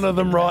 Not one of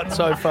them right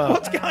so far.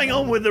 What's going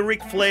on with the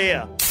Ric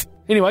Flair?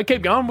 Anyway,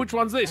 keep going. Which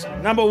one's this?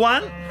 Number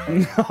 1?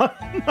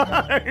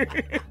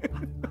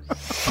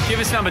 Give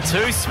us number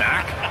 2,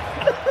 Smack.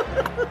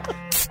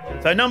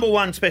 So, number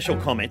 1, special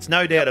comments.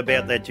 No doubt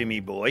about that, Jimmy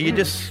boy. You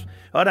just,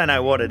 I don't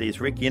know what it is,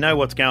 Rick. You know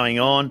what's going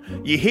on.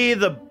 You hear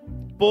the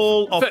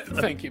ball off.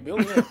 Thank you,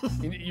 Bill. Yeah.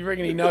 You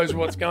reckon he knows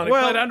what's going on? He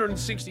Well- played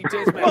 160 test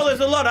matches. Well, there's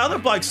a lot of other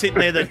blokes sitting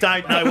there that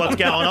don't know what's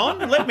going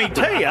on. Let me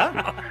tell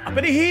you.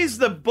 But he hears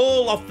the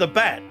ball off the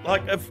bat.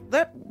 Like, if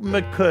that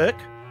McKirk,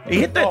 he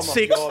hit that Oh, my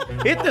 6. God.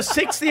 Hit the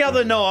 6 the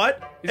other night.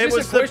 Is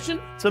this a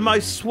question? It's the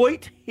most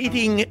sweet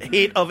hitting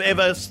hit I've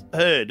ever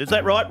heard. Is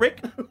that right,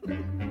 Rick? You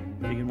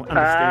can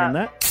understand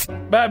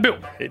that? Bill,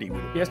 Eddie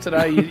would.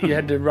 yesterday you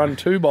had to run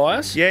 2 by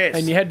us. Yes.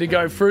 And you had to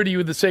go fruity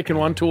with the second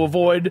one to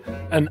avoid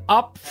an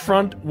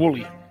up-front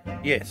woolly.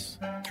 Yes.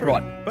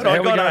 Right. But So I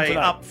how we got going a today?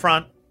 up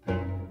front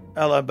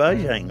a la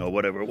Beijing or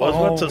whatever it was.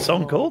 Oh, What's the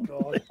song called?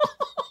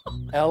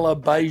 A la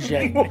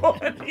Beijing.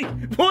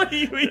 What are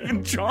you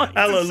even trying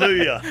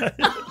Hallelujah.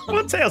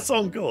 What's our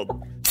song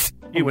called?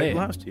 You went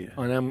there. last year.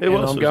 I am, Who and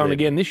else I'm was going there?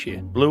 again this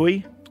year.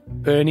 Bluey.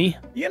 Ernie.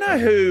 You know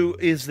who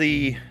is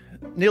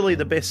nearly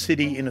the best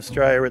city in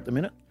Australia at the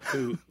minute?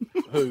 Who?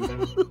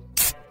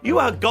 You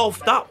are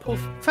golfed up. Well,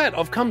 Fat,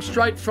 I've come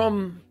straight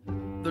from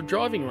the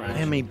driving range.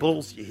 How many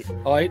balls you hit?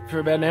 I hit for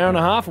about an hour and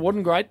a half. It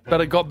wasn't great,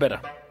 but it got better.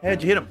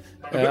 How'd you hit them?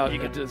 I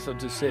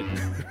just said.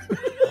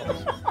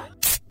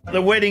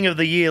 The wedding of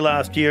the year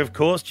last year, of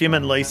course, Jim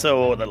and Lisa,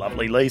 or the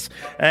lovely Lise,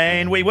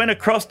 and we went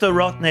across to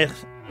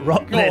Rottnest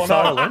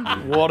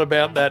Island. What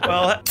about that?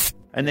 Well,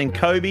 and then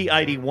Kobe,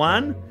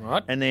 81.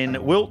 Right. And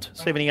then Wilt,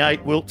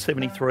 78, Wilt,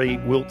 73,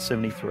 Wilt,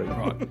 73.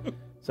 Right.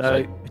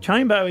 So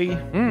Shane Bowie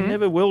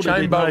never wielded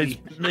Shane in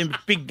Bowie. those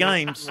big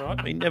games.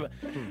 Right. He never.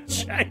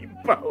 Shane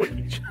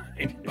Bowie.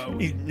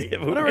 He's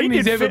never. I don't reckon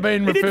he's ever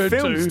been he did referred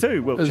films to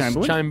too, Wilt as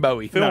Chamberlain. Shane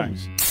Bowie.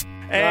 Films.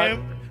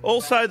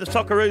 Also, the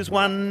Socceroos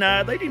won.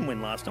 They didn't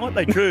win last night.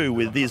 They drew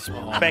with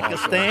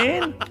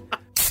Uzbekistan.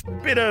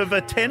 Bit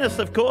of tennis,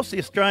 of course, the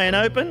Australian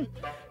Open.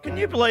 Can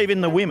you believe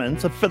in the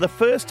women's? For the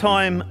first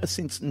time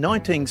since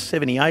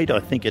 1978, I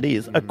think it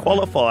is, a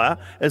qualifier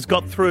has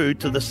got through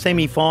to the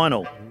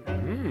semi-final.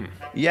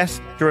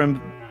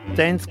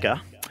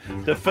 Danska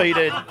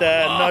defeated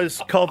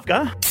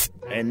Noskovka.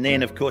 And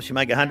then, of course, you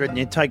make 100 and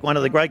you take one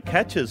of the great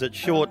catches at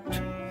short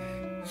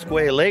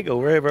square leg or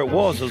wherever it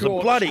was. It was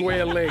Short a bloody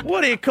square leg.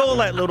 What do you call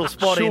that little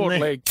spot in Short there?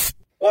 leg.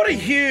 What a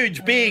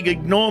huge, big,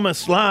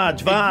 enormous,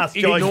 large, vast,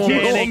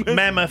 gigantic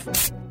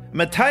mammoth.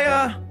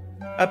 Matea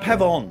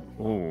Pavon.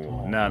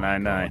 Oh, no.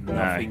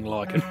 Nothing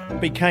like it.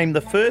 Became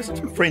the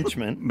first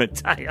Frenchman.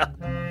 Matea.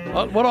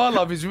 What I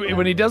love is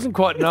when he doesn't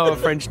quite know a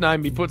French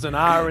name, he puts an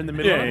R in the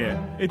middle.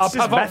 Yeah. It's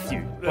just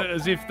Matthew.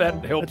 As if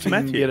that helps him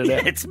Matthew. get it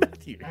out. It's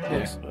Matthew.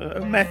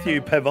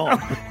 Matthew Pavon.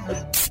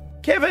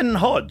 Kevin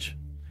Hodge.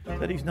 Is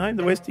that his name,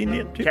 the West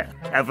Indian?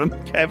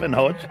 Kevin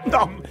Hodge.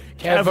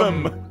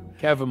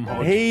 Cavum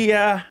Hodge. He,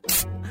 so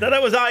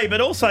that was A,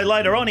 but also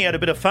later on he had a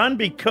bit of fun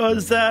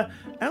because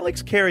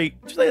Alex Carey,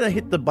 they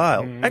hit the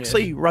bail,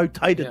 actually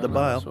rotated the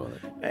bail.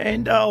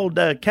 And old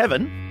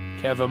Kevin.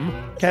 Showing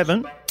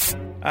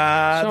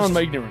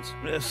me ignorance.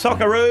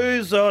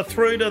 Socceroos are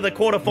through to the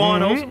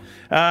quarterfinals.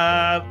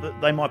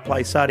 They might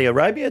play Saudi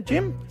Arabia,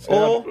 Jim,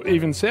 or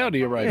even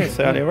Saudi Arabia. Yeah,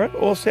 Saudi Arabia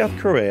or South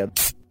Korea.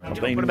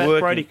 What about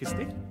Brody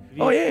Castell?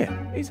 Oh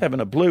yeah, he's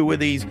having a blue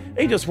with his.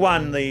 He just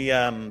won the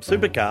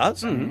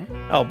supercars.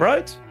 Old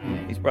Broads,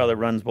 his brother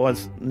runs by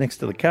next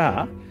to the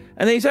car,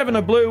 and he's having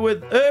a blue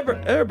with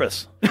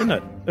Erebus, isn't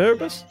it?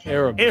 Erebus.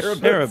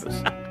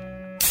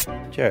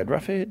 Jared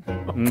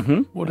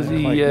Ruffhead. What is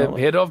he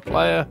head of?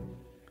 Player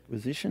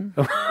acquisition.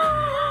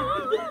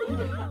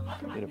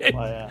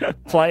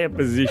 Player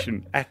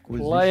position.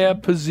 Player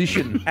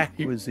position.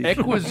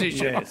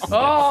 Acquisition. Yes.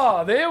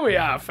 Oh, there we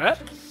are, Fat.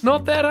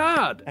 Not that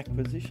hard.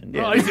 Acquisition. Oh,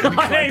 Yeah. he's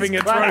clapping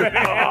it through.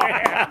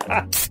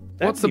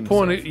 What's the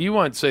point? You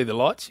won't see the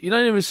lights. You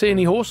don't even see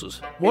any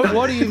horses.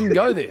 Why do you even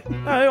go there?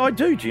 No, I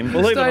do, Jim.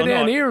 Believe it or Stay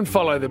down not. here and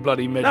follow the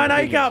bloody magic. No,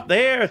 you go up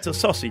there. It's a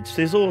sausage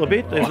sizzle a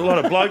bit. There's a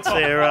lot of blokes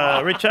there,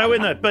 Richo,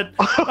 isn't it? But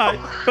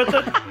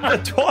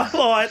the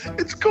twilight.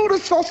 It's called a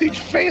sausage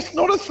fest,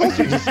 not a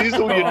sausage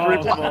sizzle, you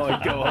drip. Oh,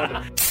 my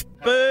God.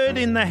 Bird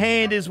in the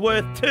hand is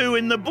worth two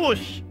in the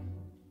bush.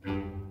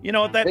 You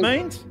know what that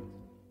means?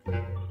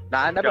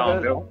 No, never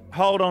heard of it.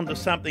 Hold on to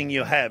something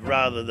you have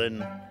rather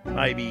than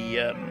maybe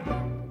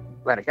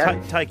Let it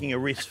go. taking a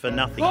risk for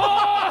nothing.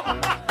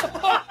 That's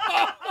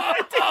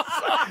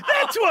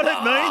what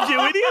it means, you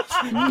idiots.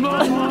 Oh,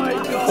 my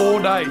God.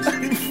 4 days.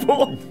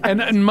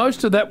 And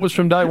most of that was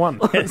from day one.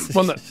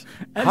 Wasn't it?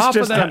 Half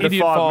of that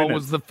idiot file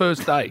was the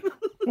first day.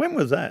 When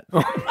was that?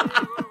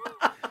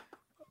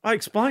 I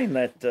explained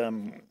that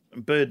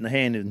bird in the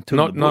hand into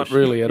the bush. Not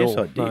really at yes, all.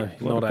 I did. No, a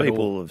lot not of at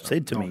people all. have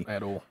said to me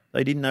at all.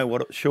 They didn't know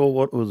what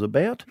it was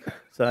about.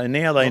 So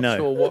now they know.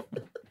 Sure what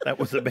that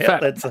was about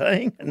Fat. that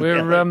saying. And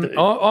We're now they do.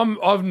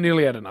 I've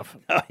nearly had enough.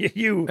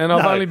 You And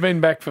I've no. only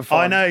been back for 5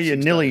 I know you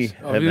 6 nearly days.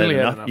 have I've had nearly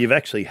had enough. enough. You've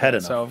actually had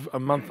enough. So a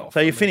month off. So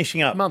you're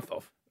finishing up. A month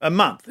off. A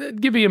month.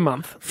 Give me a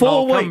month. 4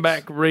 I'll weeks. come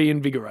back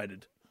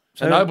reinvigorated.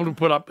 And able to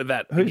put up with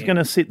that. Who's going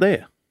to sit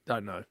there?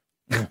 Don't know.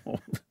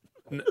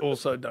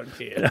 Also don't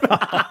care.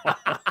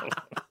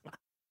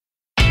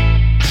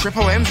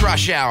 Triple M's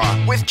Rush Hour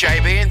with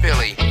JB and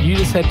Billy. You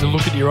just had to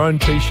look at your own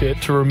T-shirt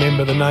to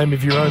remember the name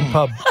of your own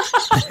pub.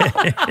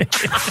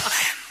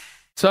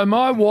 So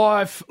my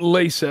wife,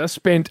 Lisa,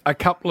 spent a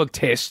couple of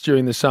tests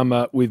during the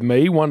summer with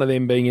me, one of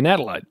them being in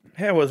Adelaide.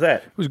 How was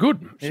that? It was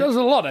good. She does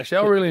a lot, actually.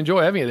 I really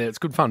enjoy having her there. It's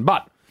good fun.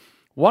 But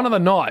one of the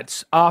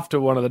nights after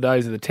one of the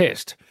days of the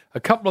test, a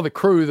couple of the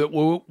crew that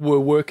were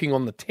working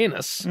on the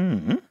tennis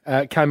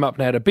came up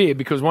and had a beer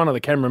because one of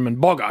the cameramen,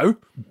 Boggo,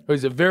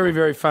 who's a very,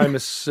 very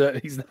famous,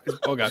 his name is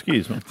Boggo.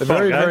 Excuse me. A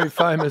very, very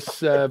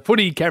famous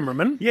footy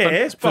cameraman.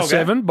 Yes, for Boggo.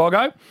 7,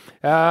 Boggo.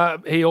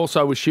 He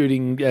also was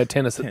shooting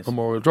tennis at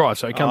Memorial Drive,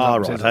 so he comes up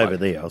and says over hello.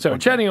 there. So we're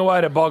chatting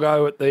away to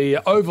Boggo at the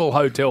Oval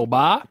Hotel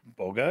bar,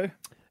 Boggo.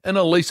 and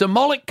Elisa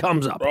Mollick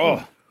comes up.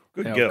 Oh,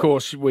 good Now, girl. of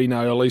course, we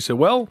know Elisa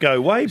well. Go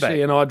way back.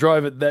 She and I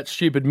drove at that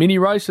stupid mini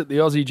race at the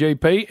Aussie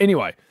GP.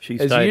 Anyway, She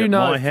as stayed you at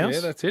know, my house. Yeah,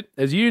 that's it.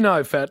 As you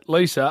know, Fat,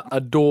 Lisa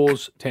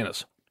adores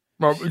tennis.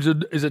 Well,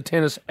 is a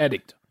tennis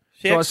addict.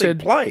 She actually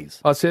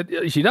plays. I said,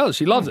 she does.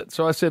 She loves it.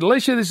 So I said,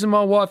 Alicia, this is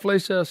my wife,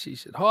 Lisa. She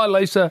said, hi,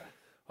 Lisa.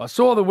 I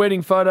saw the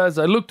wedding photos.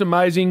 They looked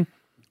amazing.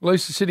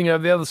 Lisa sitting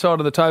over the other side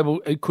of the table,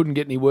 he couldn't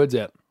get any words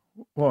out.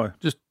 Why?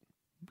 Just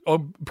I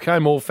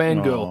became all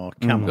fangirl. Oh,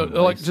 come on,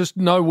 like Lisa. just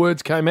no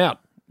words came out.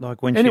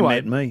 Like when Anyway,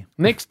 she met me.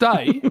 Next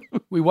day,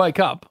 we wake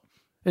up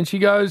and she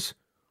goes,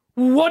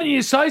 "Why didn't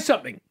you say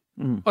something?"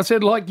 I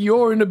said, like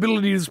your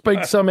inability to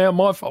speak somehow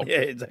my fault.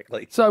 Yeah,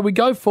 exactly. So we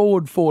go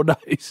forward 4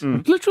 days.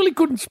 Literally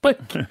couldn't speak.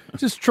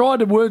 Just tried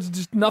the words,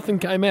 just nothing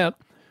came out.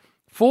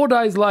 4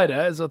 days later,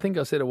 as I think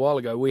I said a while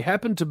ago, we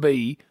happened to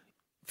be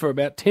for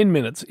about 10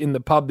 minutes in the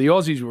pub the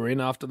Aussies were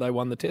in after they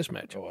won the Test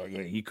match. Oh,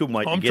 yeah, you couldn't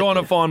wait I'm to get trying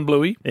there. to find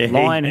Bluey.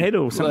 Lionhead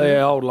or something.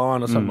 Yeah, old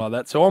Lion or something like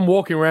that. So I'm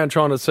walking around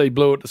trying to see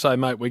Blewett to say,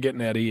 mate, we're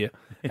getting out of here.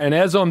 And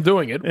as I'm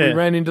doing it, we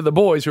ran into the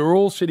boys who are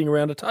all sitting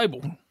around a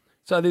table.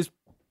 So there's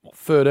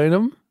 13 of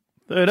them.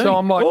 13? So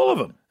I'm like, all of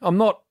them? I'm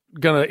not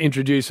going to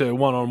introduce a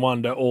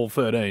one-on-one to all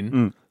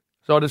 13.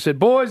 So I just said,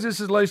 boys,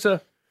 this is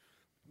Lisa.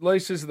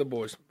 Lisa's the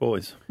boys.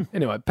 Boys.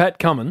 Anyway, Pat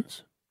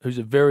Cummins, who's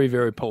a very,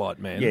 very polite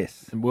man.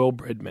 Yes. And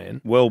well-bred man.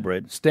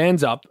 Well-bred.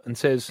 Stands up and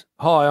says,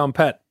 hi, I'm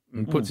Pat,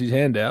 and puts his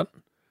hand out.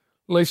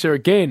 Lisa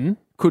again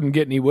couldn't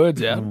get any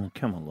words out. Oh,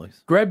 come on, Lisa.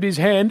 Grabbed his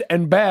hand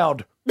and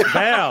bowed.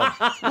 Bowed.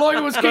 Like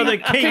it was So King, the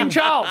King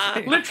Charles,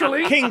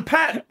 literally. King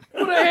Pat.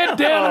 Put her head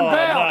down and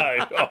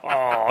bowed. No.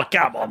 Oh,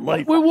 come on,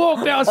 Lisa. We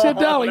walked out. I said,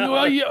 darling,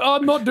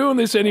 I'm not doing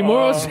this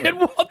anymore. I said,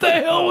 what the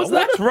hell was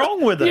that? What's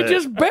wrong with You her?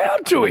 just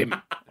bowed to him.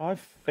 I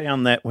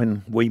found that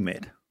when we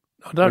met.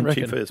 I don't when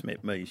reckon. she first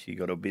met me, she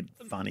got a bit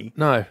funny.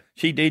 No.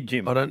 She did,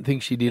 Jim. I don't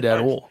think she did at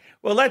all.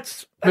 Well,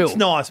 that's Bill,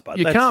 nice, but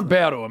you that's, can't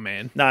bow to a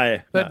man. No,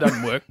 That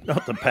doesn't work.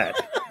 Not to Pat.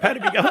 Pat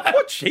would be going,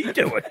 what's she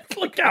doing?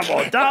 Look, come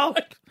on,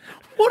 darling.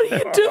 What are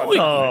you doing?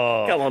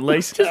 Oh, come on,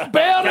 Lisa. Just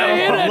bow to her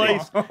head at him.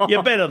 Lisa.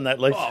 You're better than that,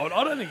 Lisa. Oh,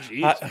 I don't think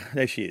she is.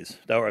 There she is.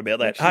 Don't worry about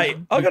that. Hey,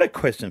 I got a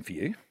question for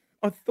you.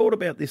 I thought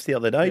about this the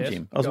other day, Yes,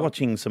 Jim. I was go on.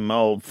 watching some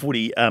old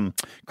footy,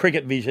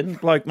 cricket vision.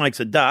 Bloke makes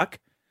a duck.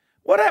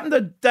 What happened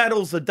to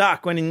Daddles the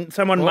duck when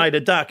someone made a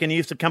duck and he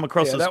used to come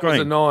across the that screen?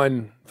 was a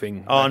 9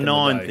 thing. Oh, back in the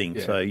 9 day. thing.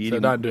 Yeah. So you so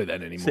didn't- don't do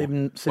that anymore. Seven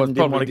Well, it's didn't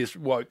probably want to- just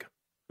woke.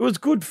 It was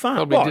good fun.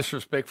 Probably What?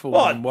 disrespectful.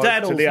 What? and woke.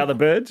 Daddles? To the other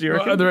birds, you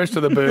reckon? The rest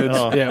of the birds,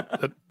 Oh. yeah.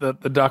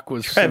 The duck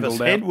was Travis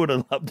singled Head out. would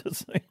have loved to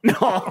see.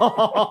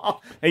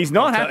 He's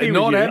not happy with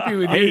Not you. happy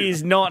with you. He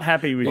is not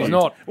happy with He's you.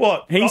 not.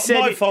 What? He Not said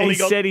my fault he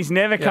got- said he's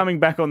never coming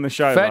back on the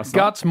show. Fat last night.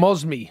 guts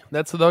Mosme.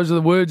 Those are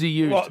the words he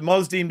used. What,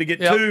 mozzed him to get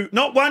Yep. 2,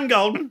 not 1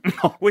 golden,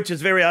 which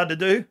is very hard to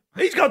do.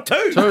 He's got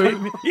 2.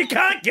 2. You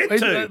can't get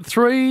 2.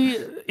 3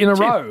 in a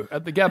row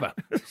at the Gabba.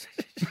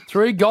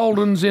 3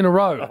 Goldens in a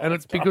row, and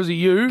it's because of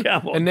you.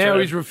 Come on, and now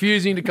Joe. he's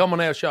refusing to come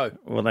on our show.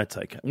 Well, that's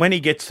okay. When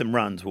he gets some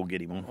runs, we'll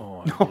get him on.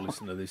 Oh, I have to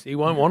listen to this. He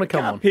won't want to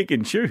come on. Pick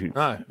and choose.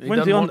 No, he When's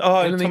doesn't he on? want Oh,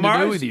 anything to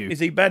tomorrow? do with you. Is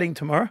he batting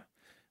tomorrow?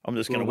 I'm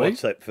just going to Will he?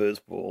 watch that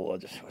first ball. I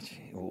just watch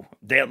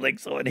down leg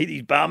side, hit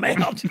his bum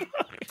out. In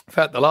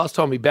fact, the last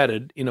time he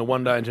batted in a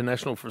one-day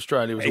international for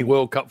Australia was a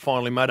World Cup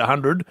final. He made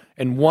 100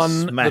 and won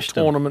Smashed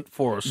the him. tournament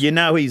for us. You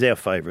know he's our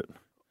favourite.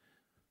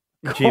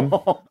 Jim,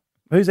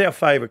 who's our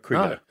favourite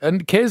cricketer? No.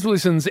 And Kez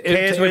listens Kez,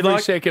 every we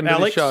like second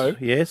Alex, of the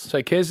show. yes.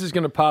 So Kez is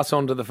going to pass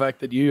on to the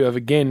fact that you have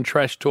again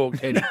trash-talked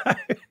Teddy.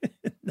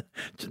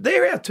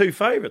 They're our 2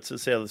 favourites, the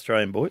South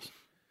Australian boys.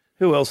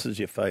 Who else is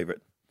your favourite?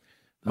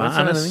 Don't say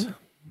Marnus.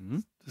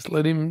 anything. Just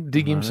let him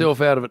dig himself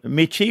out of it.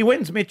 Mitchie,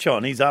 when's Mitch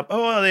on? He's up.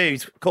 Oh, there,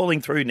 he's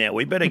calling through now.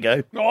 We better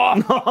go.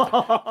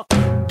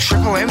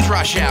 Triple M's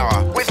Rush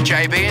Hour with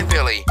JB and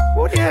Billy.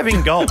 What do you have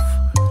in golf?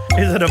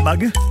 Is it a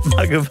mug of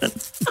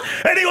it?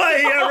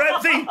 Anyway,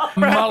 Ramsey.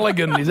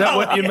 Mulligan, is that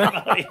what you meant?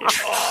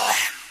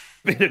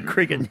 Bit of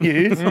cricket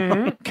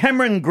news.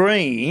 Cameron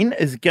Green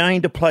is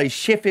going to play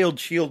Sheffield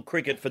Shield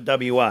cricket for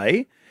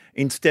WA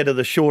instead of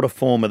the shorter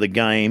form of the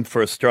game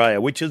for Australia,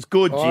 which is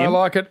good, Jim. I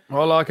like it.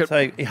 I like it.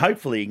 So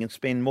hopefully he can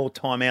spend more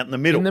time out in the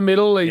middle. In the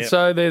middle, Yep.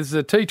 so there's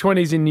the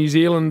T20s in New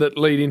Zealand that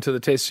lead into the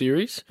Test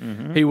series.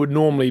 He would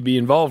normally be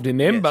involved in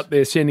them, but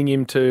they're sending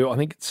him to, I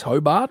think it's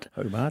Hobart,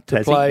 to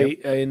Tassie, play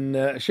yep. in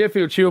a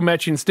Sheffield Shield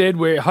match instead,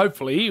 where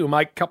hopefully he'll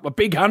make a couple of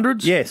big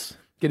hundreds. Yes.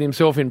 Get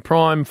himself in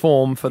prime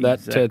form for that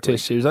Exactly.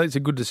 Test series. I think it's a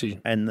good decision.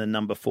 And the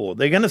number 4.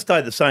 They're going to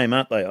stay the same,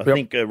 aren't they? I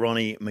think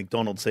Ronnie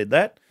McDonald said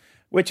that,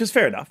 which is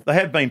fair enough. They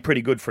have been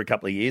pretty good for a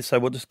couple of years, so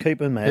we'll just keep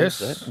them as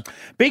that.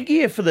 Big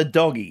year for the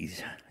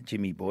doggies,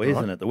 Jimmy boy,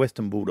 isn't it? The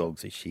Western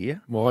Bulldogs this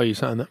year. Why are you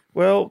saying that?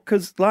 Well,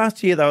 because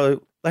last year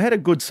they had a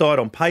good side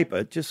on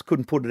paper, just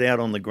couldn't put it out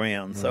on the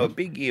ground. So a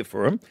big year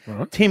for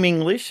them. Tim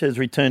English has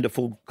returned to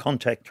full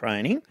contact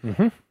training.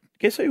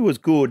 Guess who was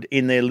good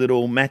in their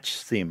little match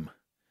sim?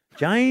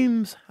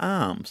 James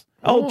Harms.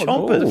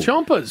 Chompers. The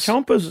Chompers.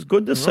 Chompers is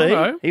good to see.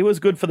 Righto. He was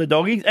good for the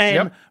doggies.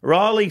 And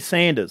Riley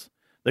Sanders,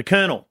 the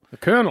Colonel. The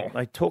Colonel.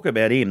 They talk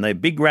about him. They're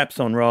big raps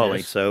on Riley.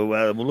 Yes. So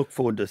we'll look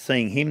forward to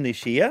seeing him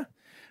this year.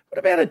 What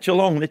about at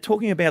Geelong? They're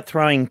talking about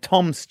throwing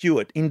Tom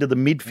Stewart into the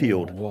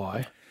midfield.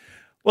 Why?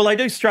 Well, they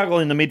do struggle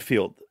in the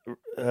midfield.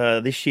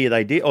 This year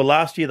they did, or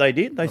last year they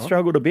did. They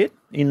struggled a bit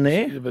in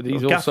there. Yeah, but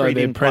he's Guthrie also their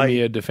didn't play.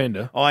 premier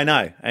defender. I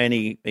know, and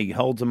he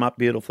holds them up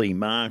beautifully. He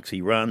marks,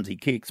 he runs, he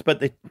kicks. But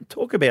they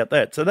talk about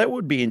that, so that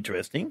would be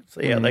interesting.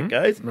 See how that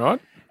goes.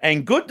 Right.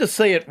 And good to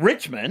see at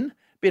Richmond,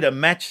 bit of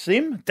match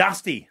sim.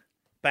 Dusty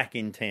back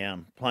in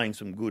town playing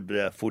some good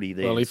footy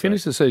there. Well, he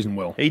finished the season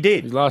well. He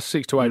did. His last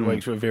 6 to 8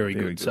 weeks were very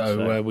good.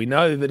 So we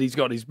know that he's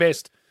got his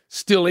best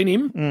still in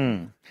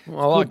him.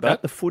 I like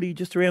that. The footy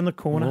just around the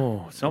corner.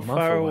 Oh, it's not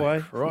far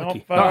away.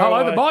 Not far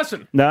away. The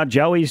Bison. No,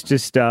 Joey's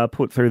just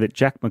put through that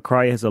Jack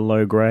McRae has a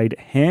low-grade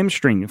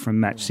hamstring from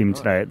match sim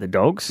today at the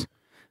Dogs.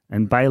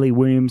 And Bailey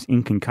Williams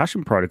in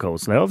concussion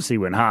protocols. So they obviously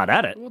went hard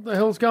at it. What the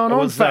hell's going I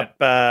on, was Fat?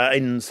 up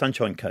in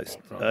Sunshine Coast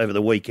over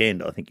the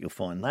weekend. I think you'll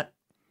find that.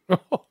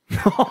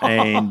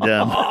 And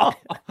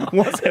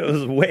it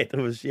was wet. It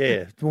was,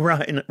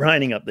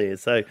 raining up there.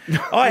 So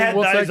I had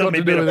those on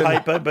my bit of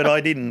paper, but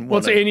I didn't want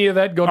What's any of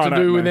that got to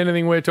do with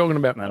anything we're talking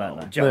about? I don't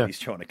know. Joey's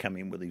trying to come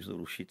in with his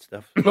little shit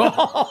stuff.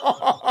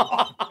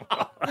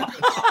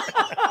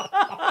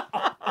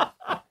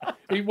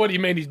 What do you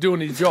mean he's doing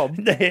his job?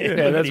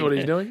 Yeah, that's what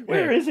he's doing.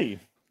 Where is he?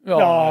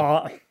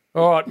 Oh. All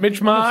right,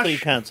 Mitch Marsh. You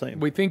can't see him.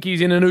 We think he's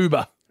in an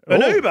Uber.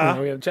 An Uber?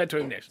 We're going to chat to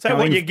him next. Is that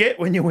what you get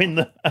when you win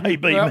the AB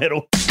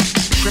medal?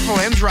 Triple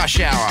M's Rush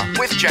Hour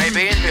with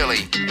JB and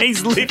Billy.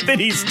 He's lifted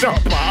his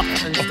stopper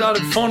and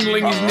started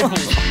fondling his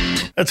nipples.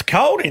 It's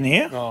cold in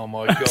here. Oh,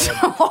 my God.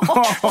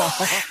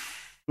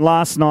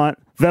 Last night,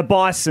 the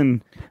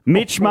Bison,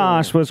 Mitch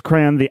Marsh, was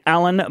crowned the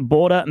Allen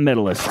Border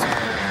medalist.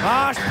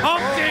 Marsh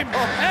pumped him.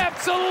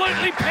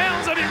 Absolutely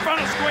pounds it in front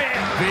of square.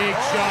 Big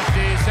shot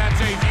this.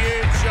 That's a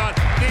huge shot.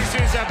 This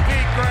is a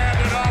big ground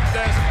at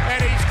Optus,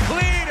 and he's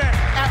cleared it.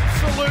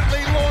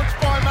 Absolutely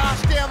launched by Marsh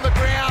down the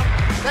ground.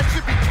 That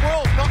should be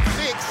 12, not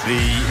 6. The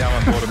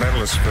Allen Border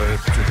medalist for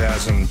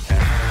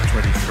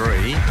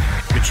 2023,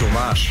 Mitchell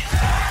Marsh.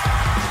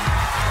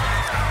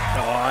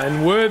 Oh,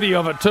 and worthy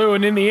of it too,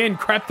 and in the end,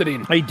 crapped it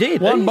in. He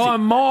did. Won by a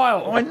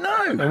mile. I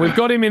know. And we've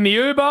got him in the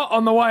Uber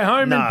on the way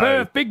home in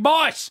Perth. Big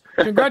Bice.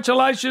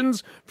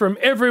 Congratulations from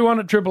everyone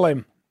at Triple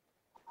M.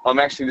 I'm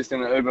actually just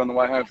in an Uber on the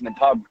way home from the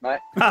pub, mate.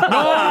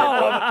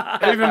 Oh,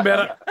 even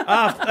better.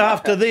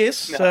 After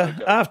this,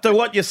 after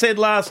what you said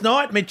last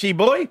night, Mitchy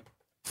boy.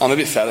 I'm a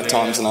bit fat at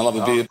times and I love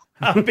a beer.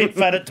 A bit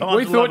fat at times.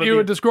 We thought you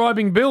were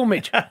describing Bill,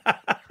 Mitch.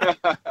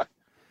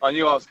 I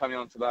knew I was coming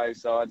on today,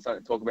 so I had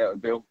something to talk about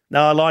with Bill.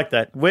 No, I like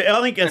that.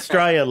 I think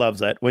Australia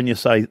loves that when you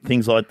say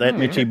things like that,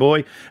 Mitchy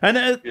boy.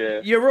 And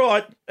you're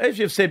right, as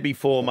you've said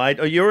before,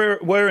 mate, you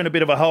were in a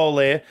bit of a hole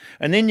there,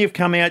 and then you've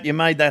come out, you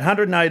made that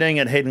 118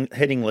 at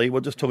Headingley.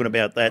 We're just talking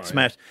about that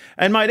smash.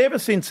 And, mate, ever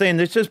since then,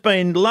 there's just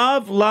been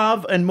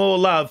love, and more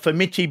love for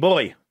Mitchy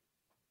boy.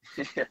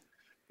 Yeah,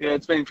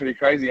 it's been pretty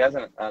crazy,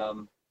 hasn't it?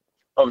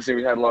 Obviously,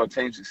 we had a lot of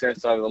team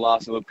success over the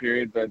last little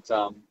period, but,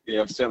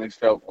 I've certainly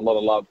felt a lot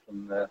of love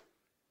from the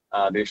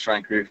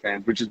Australian career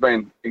fans, which has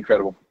been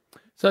incredible.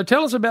 So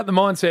tell us about the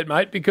mindset,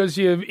 mate, because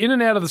you're in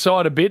and out of the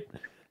side a bit.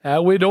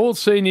 We'd all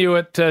seen you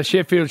at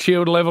Sheffield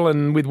Shield level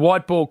and with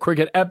white ball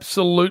cricket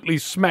absolutely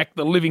smack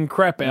the living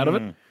crap out of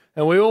it.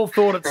 And we all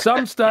thought at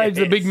some stage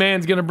the big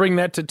man's going to bring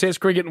that to Test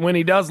cricket when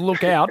he does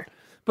look out.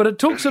 But it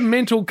took some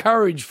mental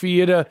courage for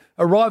you to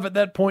arrive at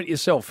that point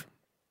yourself.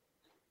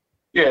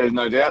 Yeah, there's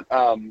no doubt.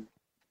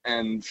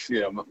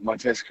 My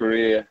Test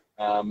career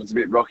was a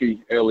bit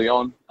rocky early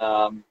on.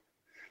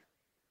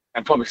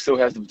 And probably still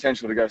has the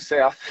potential to go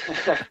south.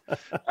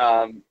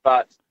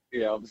 But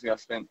obviously I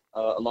spent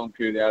a long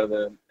period out of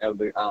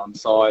the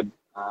side,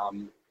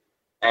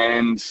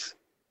 and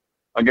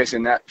I guess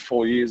in that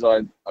 4 years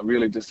I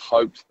really just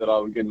hoped that I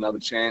would get another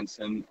chance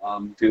and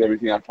did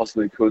everything I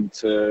possibly could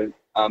to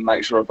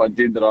make sure if I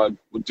did that I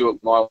would do it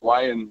my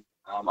way. And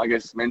I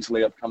guess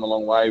mentally I've come a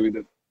long way with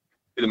a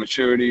bit of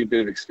maturity, a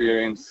bit of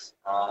experience.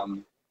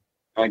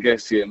 I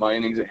guess my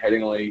innings at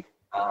Headingley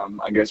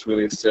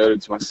really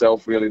asserted to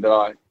myself really that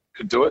I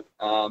could do it.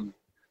 And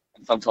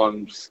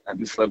sometimes at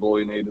this level,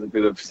 you need a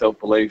bit of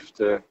self-belief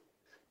to,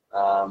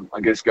 go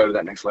to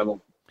that next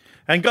level.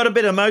 And got a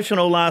bit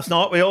emotional last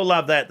night. We all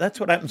love that. That's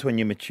what happens when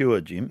you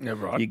mature, Jim. Yeah,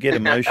 right. You get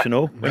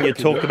emotional when you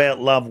talk about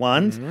loved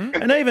ones.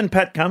 And even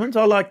Pat Cummins,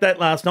 I like that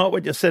last night,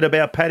 what you said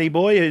about Paddy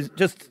Boy. He's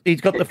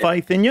got the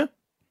faith in you.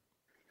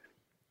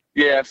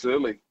 Yeah,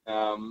 absolutely.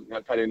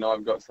 Paddy and I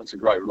have got such a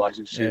great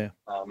relationship.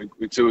 Yeah.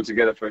 We toured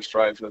together for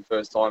Australia for the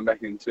first time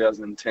back in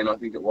 2010, I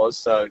think it was.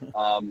 So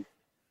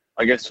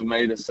I guess for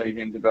me to see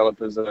him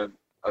develop as a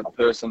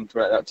person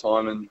throughout that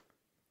time and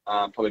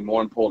probably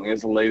more importantly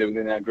as a leader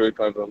within our group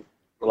over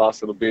the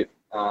last little bit,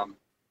 the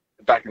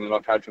backing that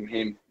I've had from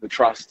him, the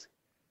trust,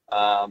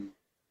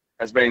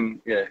 has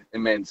been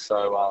immense.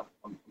 So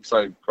I'm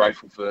so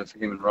grateful for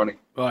him and Ronnie.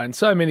 Oh, and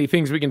so many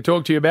things we can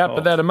talk to you about,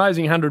 but that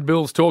amazing 100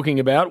 Bills talking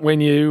about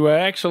when you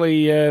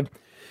actually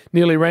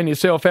nearly ran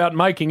yourself out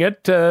making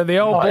it. The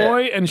old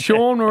boy and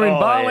Sean were in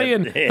Bali,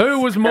 and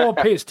who was more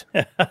pissed?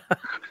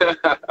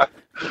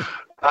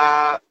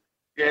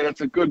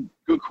 That's a good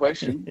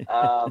question.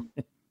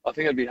 I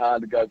think it'd be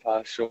hard to go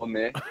past Sean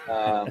there.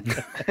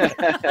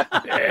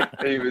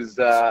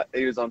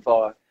 He was on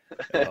fire.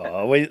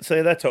 We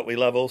see that's what we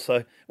love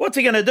also. What's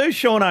he going to do,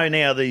 Seano,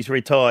 now that he's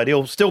retired?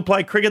 He'll still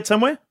play cricket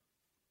somewhere?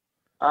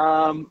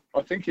 I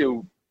think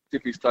he'll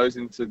dip his toes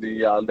into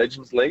the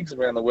Legends Leagues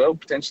around the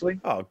world, potentially.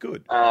 Oh,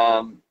 good.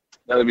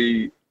 They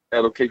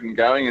that'll keep him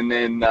going. And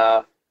then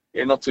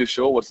not too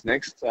sure what's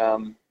next.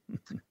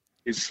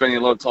 He's spending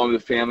a lot of time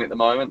with the family at the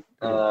moment.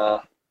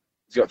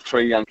 He's got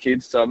 3 young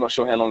kids, so I'm not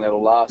sure how long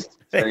that'll last.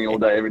 Spending all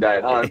day, every day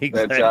at home.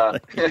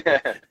 Exactly.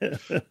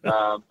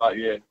 But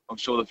yeah, I'm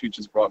sure the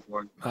future's bright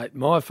for him. Mate,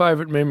 my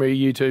favourite memory of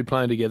you two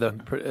playing together,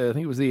 I think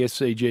it was the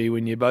SCG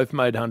when you both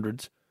made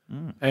hundreds.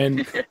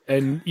 And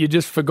you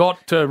just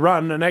forgot to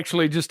run and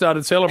actually just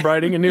started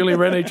celebrating and nearly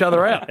ran each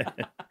other out.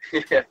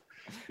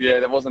 Yeah,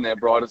 that wasn't our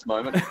brightest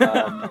moment.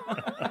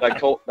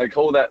 They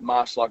call that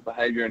Marsh-like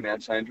behaviour in our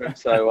change room.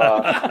 So,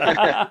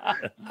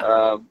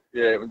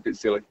 it was a bit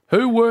silly.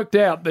 Who worked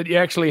out that you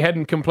actually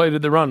hadn't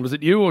completed the run? Was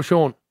it you or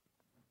Sean?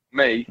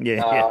 Me.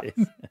 Yeah.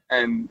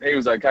 And he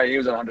was okay. He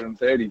was at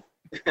 130.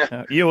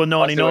 You were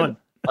 99.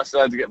 I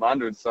still had to get my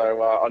 100,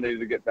 so I needed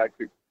to get back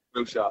quick,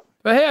 real sharp.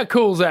 But how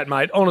cool's that,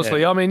 mate?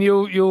 Honestly, I mean,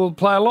 you'll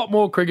play a lot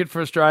more cricket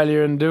for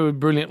Australia and do it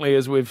brilliantly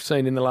as we've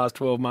seen in the last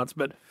 12 months,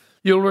 but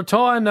you'll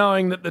retire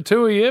knowing that the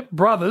two of you,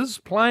 brothers,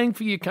 playing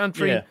for your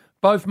country,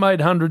 both made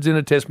hundreds in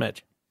a test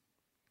match.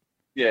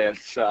 Yeah,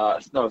 it's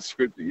not a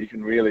script that you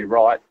can really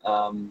write.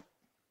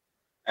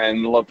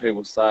 And a lot of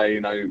people say,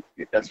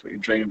 that's what you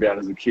dream about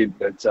as a kid.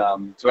 But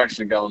to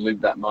actually go and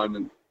live that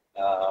moment,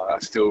 I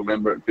still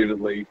remember it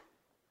vividly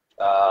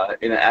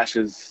in the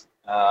Ashes,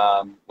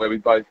 where we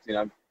both,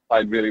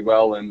 played really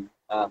well and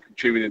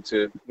contributed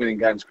to winning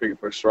games cricket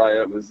for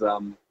Australia. It was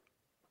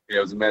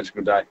a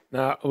magical day.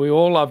 No, we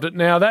all loved it.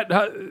 Now,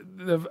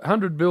 the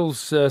 100 Bills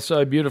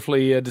so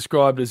beautifully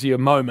described as your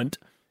moment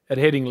at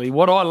Headingley.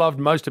 What I loved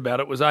most about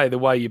it was, A, the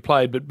way you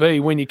played, but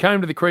B, when you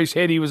came to the crease,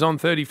 Heady was on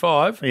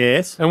 35.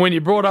 Yes. And when you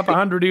brought up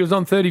 100, he was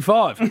on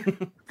 35.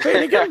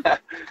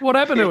 What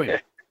happened to him?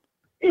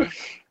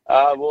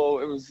 Well,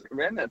 it was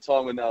around that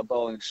time when they were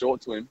bowling short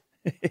to him.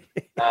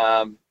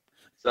 And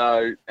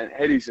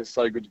Heady's just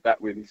so good to bat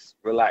with, his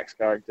relaxed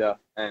character,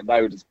 and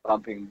they were just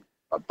bumping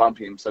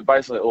him. So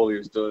basically all he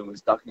was doing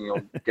was ducking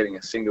or getting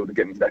a single to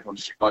get me back on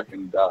strike,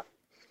 and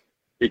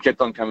he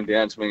kept on coming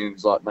down to me and he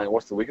was like, "Mate,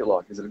 what's the wicket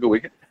like? Is it a good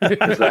wicket?"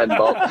 Because they hadn't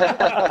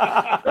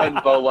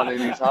bowled one in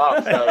his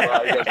half.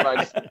 So he goes,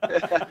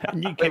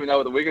 "Mate, let me know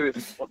what the wicket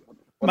is. What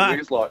the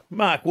wicket's like."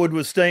 Mark Wood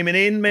was steaming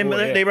in. Remember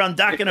that? They run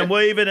ducking and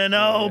weaving,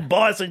 and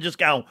Bison just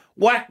going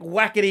whack,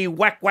 whackety,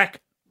 whack,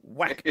 whack.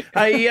 Whack.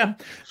 Hey,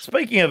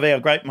 speaking of our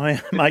great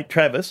mate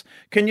Travis,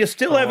 can you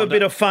still have a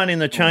bit of fun in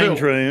the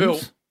change rooms? Bill,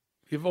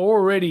 you've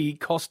already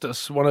cost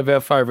us one of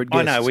our favourite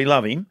guests. I know, we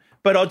love him.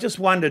 But I just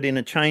wondered in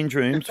the change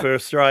rooms for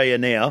Australia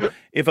now,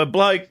 if a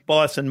bloke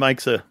Bison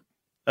makes a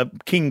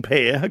king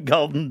pair, a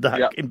golden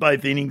duck in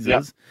both innings,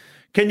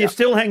 can you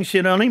still hang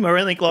shit on him or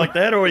anything like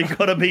that, or you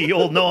got to be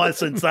all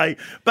nice and say,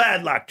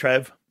 "Bad luck,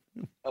 Trav"?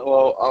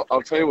 Well,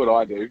 I'll tell you what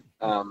I do.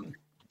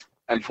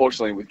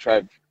 Unfortunately, with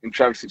Trav, in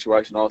Trav's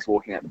situation, I was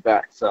walking out the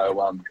back,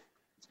 so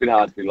it's been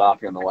hard to be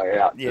laughing on the way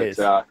out. Yes.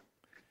 But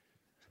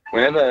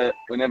whenever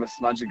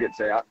Smudger gets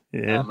out,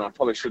 and I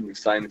probably shouldn't be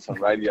saying this on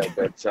radio,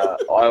 but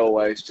I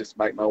always just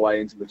make my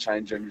way into the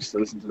change room just to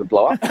listen to the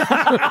blower.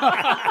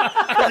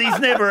 Because he's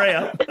never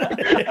out.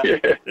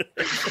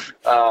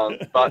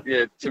 But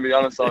yeah, to be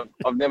honest,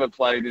 I've never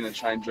played in a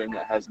change room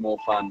that has more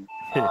fun.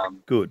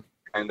 Good.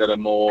 And that are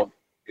more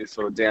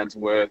sort of down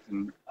to earth,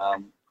 and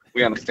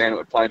we understand that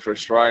we're playing for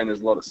Australia and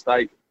there's a lot at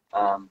stake.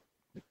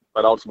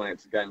 But ultimately,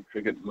 it's a game of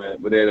cricket,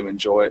 and we're there to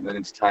enjoy it and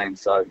entertain.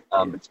 So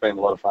it's been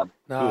a lot of fun.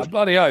 No,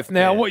 bloody oath.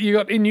 Now, what you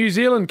got in New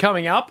Zealand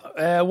coming up?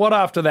 What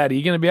after that? Are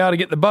you going to be able to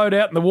get the boat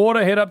out in the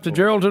water, head up to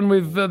Geraldton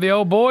with the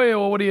old boy,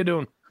 or what are you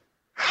doing?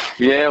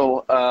 Yeah,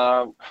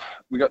 well,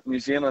 we got New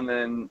Zealand,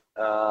 and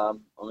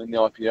I'm in the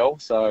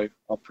IPL, so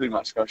I'll pretty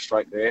much go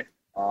straight there.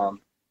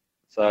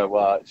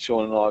 So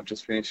Sean and I are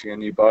just finishing a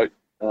new boat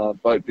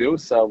build,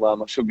 so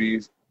I should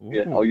be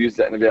I'll use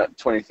that in about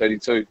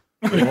 2032.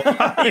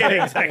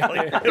 Yeah, exactly.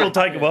 It'll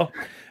take a while.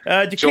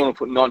 Sean will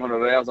put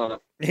 900 hours on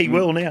it. He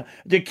will now.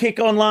 Did you kick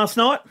on last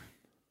night?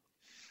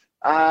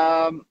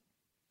 I'd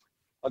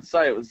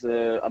say it was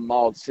a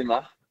mild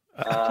simmer.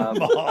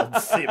 Mild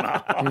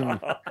simmer.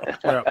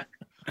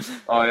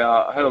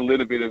 I had a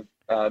little bit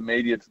of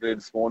media to do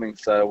this morning,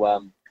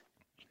 so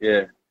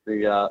the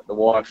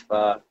wife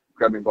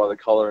grabbed me by the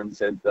collar and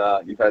said,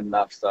 "You've had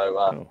enough." So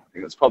I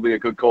think it's probably a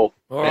good call.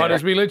 All right,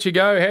 as we let you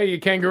go, how are your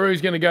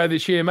Kangaroos going to go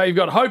this year, mate? You've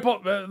got hope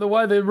of the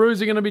way the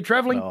Roos are going to be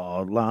travelling?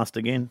 Oh, last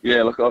again.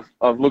 Yeah, look,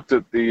 I've looked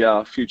at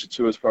the Future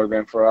Tours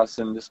program for us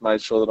and just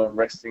made sure that I'm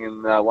resting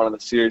in one of the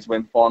series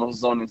when finals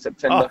is on in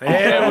September. Oh,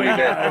 there we go.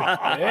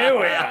 There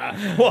we are.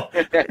 What?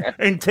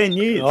 In 10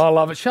 years? Oh, I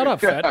love it. Shut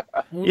up, Fat.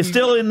 You're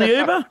still in the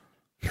Uber?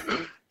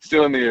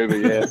 Still in the Uber,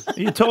 yes. Are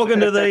you talking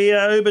to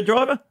the Uber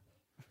driver?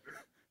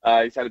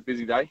 He's had a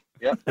busy day.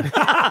 Yep.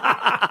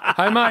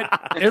 Hey, mate,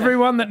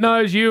 everyone that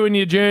knows you and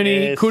your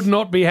journey could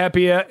not be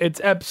happier.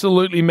 It's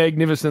absolutely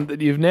magnificent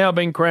that you've now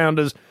been crowned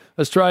as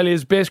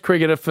Australia's best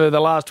cricketer for the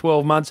last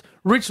 12 months.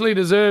 Richly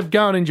deserved.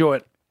 Go and enjoy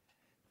it.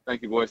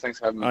 Thank you, boys. Thanks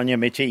for having me. On you,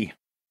 Mitchy.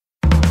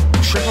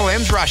 Triple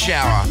M's Rush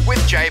Hour with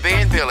JB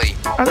and Billy.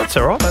 Oh, that's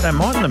all right. I don't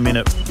mind a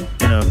minute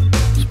in a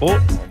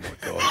sport. Oh, my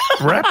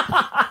God. Rap.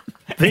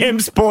 The M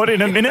Sport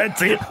in a minute.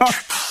 That's it.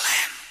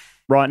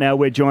 Right now,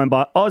 we're joined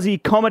by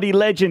Aussie comedy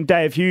legend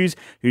Dave Hughes,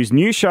 whose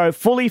new show,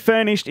 Fully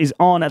Furnished, is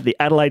on at the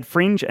Adelaide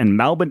Fringe and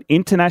Melbourne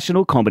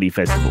International Comedy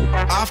Festival.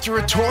 After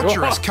a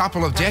torturous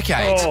couple of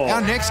decades,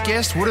 our next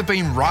guest would have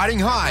been riding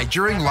high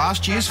during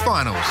last year's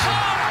finals.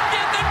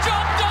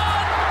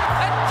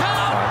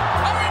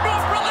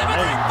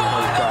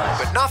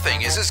 But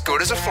nothing is as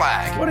good as a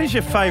flag. What is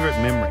your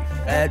favourite memory?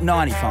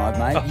 95,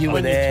 mate. You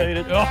were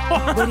there.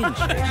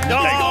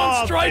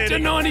 Gone straight to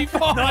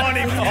 95.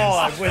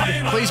 95.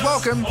 Please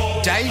welcome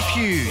Dave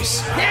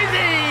Hughes.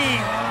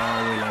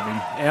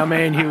 Our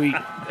man Huey.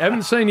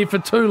 Haven't seen you for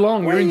too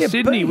long. We're in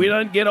Sydney. We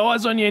don't get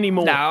eyes on you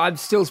anymore. No, I've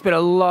still spent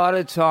a lot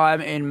of time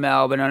in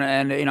Melbourne,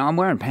 and you know, I'm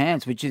wearing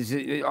pants, which is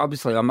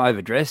obviously I'm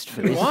overdressed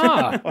for this.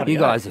 You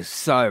guys are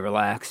so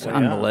relaxed,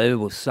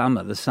 unbelievable.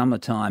 The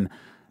summertime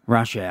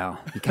rush hour.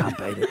 You can't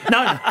beat it.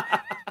 No.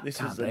 This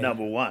is the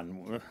number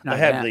one. They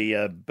have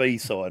the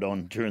B-side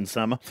on during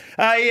summer.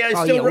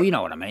 Well, you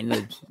know what I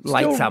mean.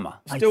 Late summer.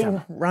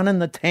 Still running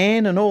the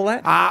tan and all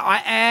that?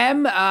 I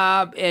am,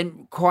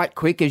 and quite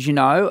quick, as you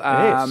know.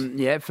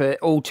 Yes. For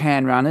all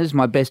tan runners,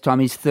 my best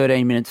time is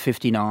 13 minutes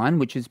 59,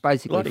 which is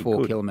basically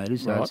 4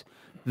 kilometres. So it's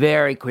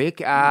very quick.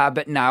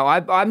 But no,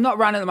 I'm not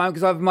running at the moment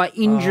because of my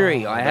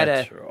injury. I had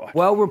a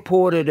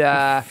well-reported...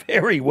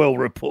 very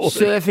well-reported.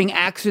 Surfing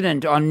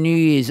accident on New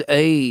Year's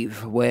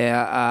Eve where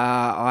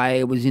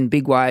I was in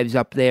big waves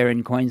up there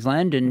in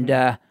Queensland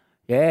and...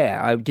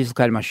 I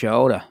dislocated my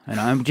shoulder,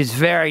 which is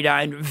very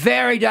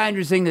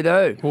dangerous thing to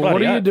do. Well,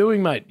 what are you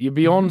doing, mate? You're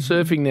beyond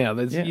surfing now.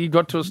 You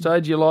got to a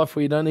stage of your life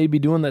where you don't need to be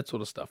doing that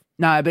sort of stuff.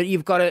 No, but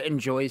you've got to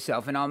enjoy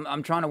yourself, and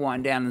I'm trying to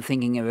wind down and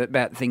thinking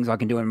about things I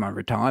can do in my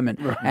retirement,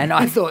 and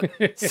I thought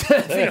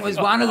surfing was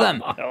one of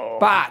them.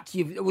 But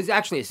it was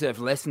actually a surf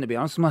lesson, to be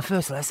honest. It was my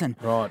first lesson.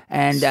 Right.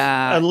 And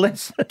a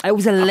lesson? It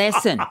was a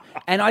lesson.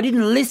 And I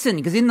didn't listen,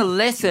 because in the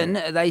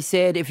lesson, they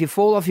said if you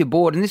fall off your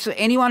board, and this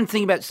anyone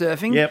think about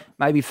surfing,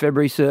 maybe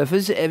February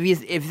surfers, if you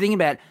think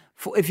about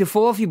if you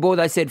fall off your board,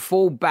 they said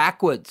fall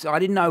backwards. I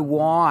didn't know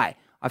why.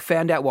 I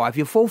found out why. If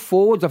you fall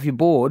forwards off your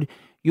board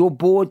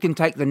can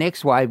take the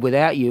next wave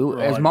without you,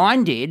 as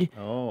mine did,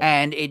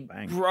 and it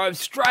drove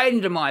straight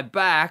into my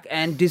back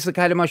and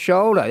dislocated my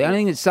shoulder. The only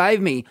thing that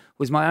saved me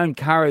was my own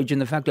courage and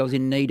the fact I was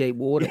in knee-deep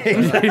water.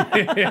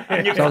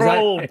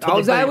 I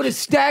was able to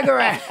stagger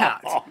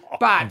out.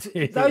 But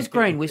those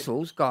green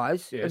whistles,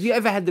 guys, have you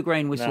ever had the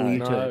green whistle, you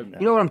two? No.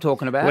 You know what I'm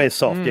talking about? We're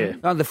soft,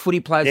 Oh, the footy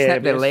players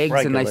snap their legs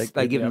and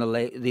they give them the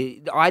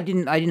leg. I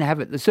didn't have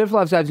it. The surf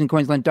lifesavers in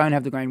Queensland don't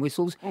have the green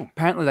whistles.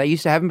 Apparently they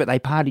used to have them, but they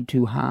partied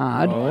too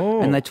hard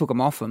and they took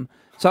them off them.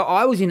 So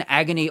I was in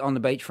agony on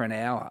the beach for an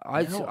hour.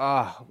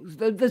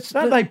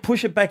 Don't they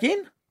push it back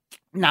in?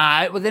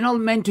 No, well, they're not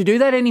meant to do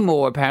that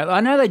anymore, apparently.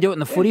 I know they do it in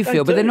the footy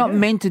field, but they're not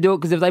meant to do it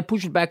because if they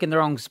push it back in the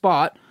wrong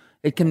spot,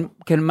 it can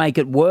make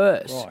it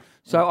worse. Right.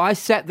 So I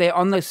sat there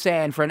on the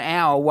sand for an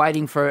hour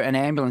waiting for an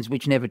ambulance,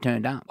 which never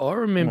turned up. I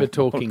remember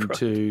talking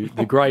to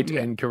the great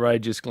and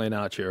courageous Glenn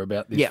Archer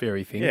about this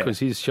very thing because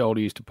his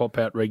shoulder used to pop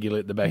out regularly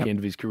at the back end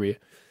of his career.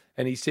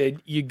 And he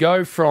said, you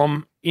go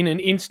from, in an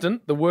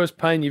instant, the worst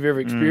pain you've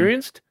ever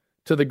experienced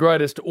to the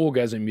greatest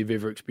orgasm you've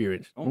ever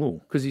experienced.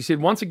 Because he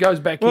said once it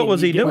goes back what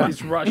was he doing?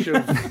 This rush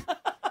of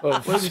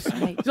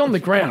he's on the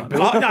ground,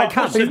 Bill.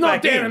 He's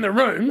not down in the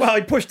room. Well,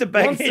 he pushed it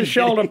back Once in. the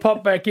shoulder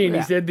popped back in,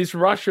 he said this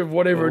rush of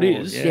whatever it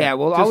is. Yeah,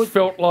 well, I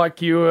felt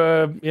like you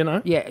were, you know.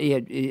 At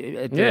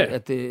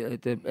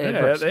the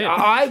Everest.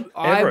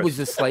 I was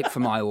asleep for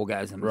my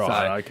orgasm.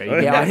 Right, so, okay. You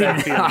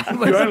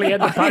only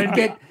had the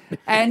pain.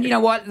 And you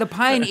know what? The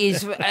pain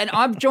is, and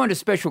I've joined a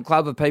special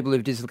club of people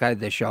who've dislocated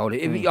their shoulder.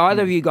 If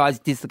either of you guys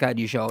dislocated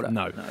your shoulder?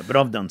 No, but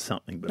I've done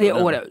something. But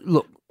or whatever.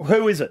 Look.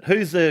 Who is it?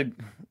 Who's the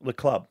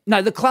club?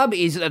 No, the club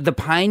is the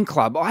Pain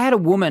Club. I had a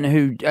woman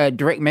who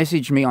direct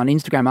messaged me on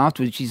Instagram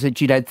afterwards. She said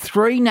she'd had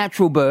 3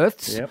 natural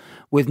births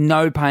with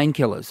no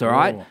painkillers, all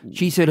right?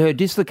 She said her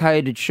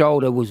dislocated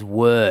shoulder was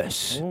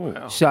worse.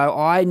 So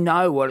I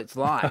know what it's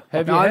like.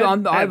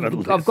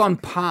 I've gone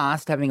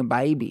past having a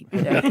baby.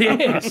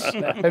 Yes.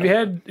 Have you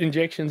had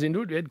injections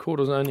into it? You had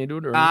cortisone into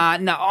it? Or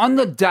no, on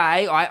the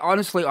day,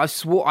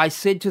 I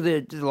said to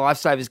the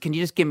lifesavers, can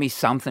you just give me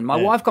something?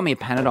 My wife got me a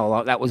Panadol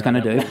like that was going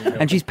to do,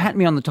 and she's patting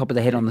me on the top of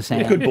the head on the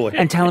sand. Good boy.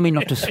 And telling me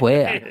not to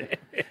swear.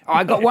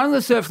 I got one of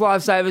the surf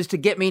lifesavers to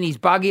get me in his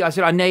buggy. I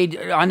said, I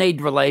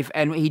need relief,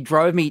 and he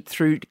drove me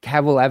through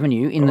Cavill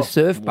Avenue in the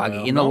surf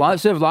buggy, in the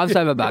surf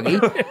lifesaver buggy.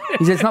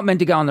 He said, it's not meant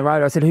to go on the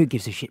road. I said, who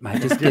gives a shit,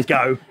 mate? Just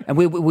go. And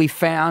we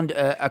found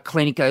a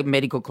clinic, a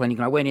medical clinic,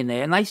 and I went in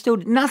there, and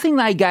nothing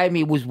they gave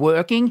me was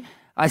working.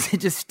 I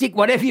said, just stick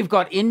whatever you've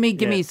got in me.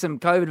 Give me some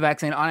COVID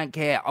vaccine. I don't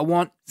care. I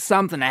want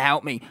something to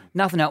help me.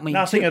 Nothing helped me.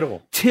 Nothing at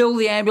all. Till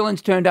the ambulance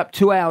turned up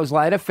 2 hours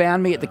later,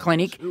 found me at the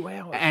clinic,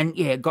 and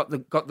got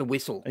the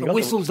whistle. The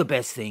whistle's the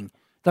best thing.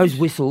 Those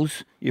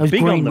whistles, You're those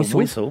big green on the whistles,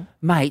 whistle.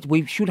 mate.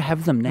 We should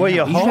have them now. Well,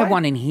 you're you should high. have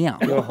one in here.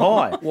 You're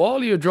high.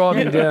 While you're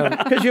driving down.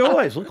 Because you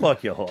always look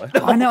like you're high.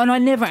 I know, and I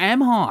never am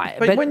high.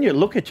 But when you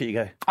look at you, you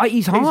go,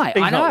 He's high.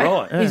 He's I know. not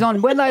right. Yeah. He's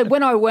on. When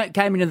I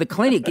came into the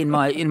clinic in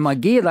my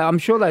gear, I'm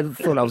sure they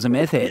thought I was a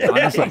meth head.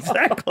 Honestly,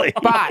 exactly.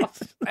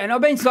 And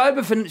I've been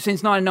sober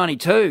since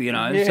 1992. You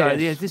know, so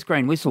Yes. this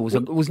green whistle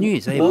was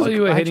news. While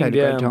you were heading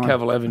down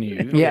Cavill Avenue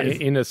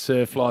in a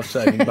surf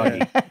life-saving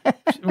buggy,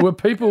 were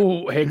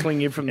people heckling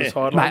you from the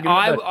sideline?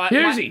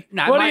 Hughesy,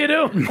 what are you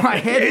doing?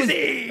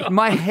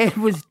 My head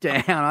was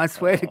down. I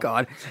swear to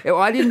God,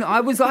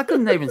 I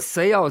couldn't even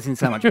see. I was in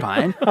so much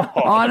pain,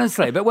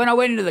 honestly. But when I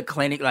went into the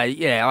clinic,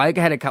 I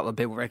had a couple of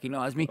people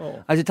recognise me.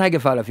 I said, "Take a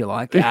photo if you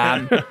like."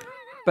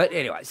 But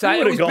anyway, so you it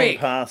would was have gone big.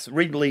 past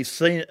Wrigley's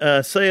Theatre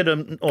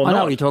or I know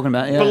not. what you're talking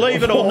about. Yeah.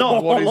 Believe it or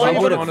not. What is I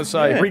would want to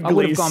say? I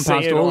would have gone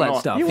past all that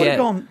stuff. You would have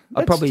gone.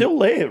 That's still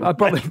there. I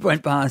probably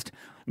went past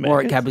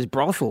Warwick Cabba's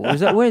brothel.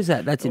 Where's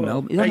that? That's in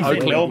Melbourne.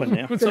 He's in Melbourne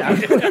now. I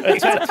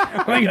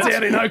think it's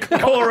out in Oakley.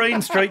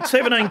 Corrine Street,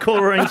 17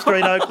 Corrine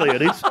Street, Oakley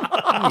it is.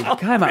 You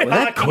came up with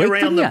that Arcing quick,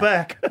 around didn't the you?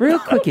 back. Real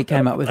quick you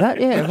came up with that.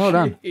 Yeah, well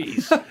done.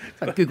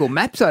 Like Google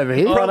Maps over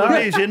here. Problem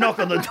is, you knock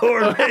on the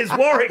door and there's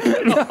Warwick.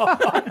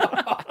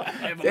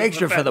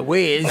 Extra for the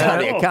whiz. You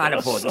can't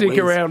afford the Stick whiz.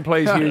 around,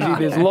 please, Hughesy.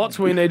 There's lots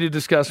we need to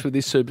discuss with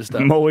this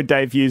superstar. More with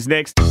Dave Hughes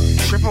next.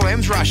 Triple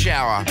M's Rush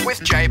Hour with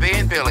JB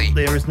and Billy.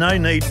 There is no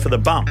need for the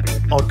bump.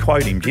 I'll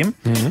quote him, Jim.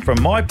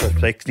 From my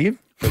perspective.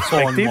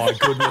 Oh, my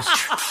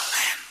goodness.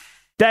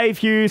 Dave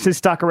Hughes has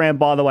stuck around,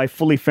 by the way.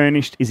 Fully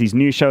Furnished is his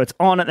new show. It's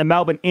on at the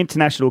Melbourne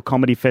International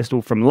Comedy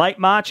Festival from late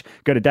March.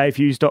 Go to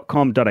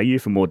davehughes.com.au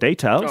for more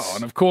details. Oh,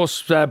 and of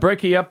course,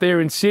 Brecky up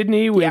there in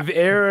Sydney with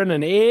Aaron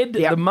and Ed,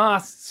 the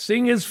masked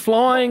singers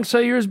flying, so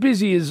you're as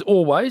busy as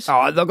always.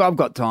 Oh, look, I've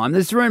got time.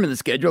 There's room in the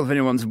schedule if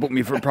anyone's booked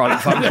me for a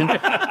private function.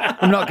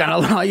 I'm not going to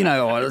lie. You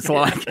know what it's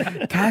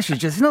like. Cash is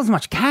just, not as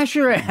much cash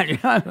around. You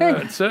know what I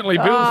mean? It's certainly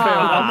Bill's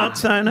found. I'm not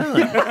saying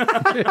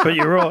no. But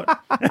you're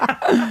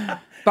right.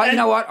 But you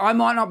know what? I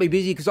might not be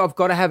busy because I've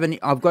got to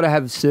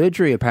have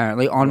surgery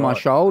apparently on my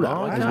shoulder,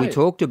 as we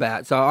talked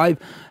about. So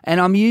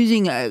I'm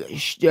using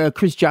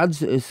Chris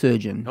Judd's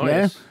surgeon. Oh,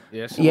 yeah?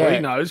 yes. Well, he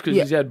knows because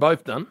he's had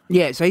both done.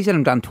 Yeah, so he's had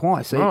them done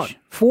twice each. Right.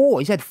 4.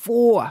 He's had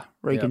 4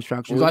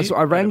 reconstructions. Well,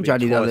 I rang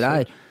Juddy the other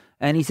day,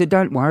 and he said,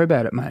 "Don't worry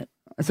about it, mate."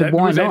 I said,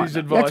 "Why was that not?" his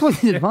advice? That's what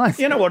his advice.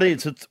 You know what it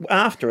is? It's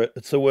after it.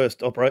 It's the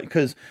worst operation.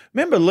 Because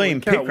remember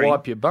Liam Can't Pickering?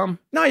 wipe your bum.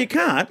 No, you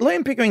can't.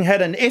 Liam Pickering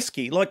had an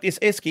esky, like this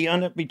esky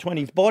under between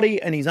his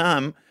body and his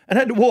arm, and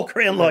had to walk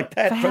around like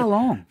that. For how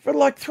long? For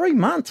like 3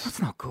 months.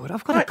 That's not good.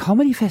 I've got a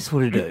comedy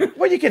festival to do.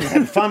 Well, you can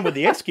have fun with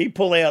the esky.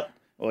 Pull out.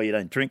 Well, you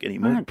don't drink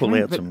anymore. don't Pull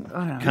drink, out but some I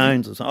don't know.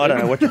 cones or something. I don't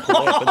know what you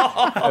pull out.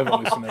 But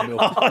Over listening, Bill.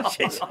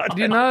 I Do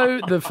you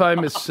know the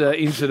famous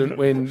incident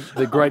when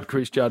the great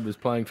Chris Judd was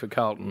playing for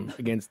Carlton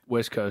against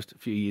West Coast a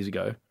few years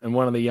ago, and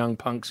one of the young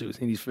punks who was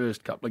in his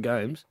first couple of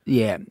games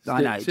Yeah,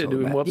 I know. said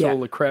to him, "What's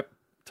all the crap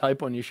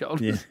tape on your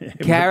shoulders?"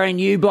 Carrying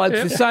you blokes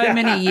for so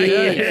many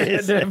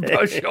years. Yeah,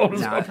 both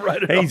shoulders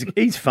operated.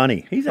 he's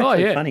funny. He's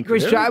actually funny.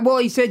 Chris Judd, well,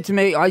 he said to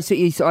me, he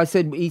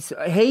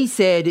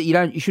said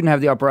you shouldn't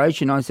have the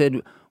operation. I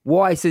said,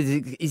 why?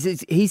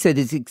 He said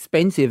it's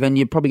expensive and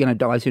you're probably going to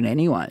die soon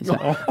anyway. So,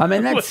 I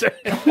mean, that's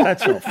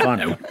not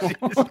funny.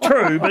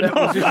 True, but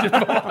not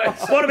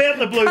what about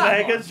the Blue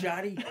Baggers?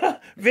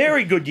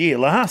 Very good year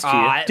last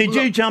year. Did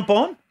you jump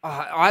on?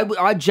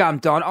 I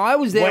jumped on. I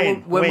was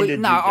there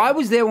I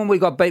was there when we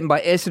got beaten by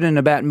Essendon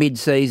about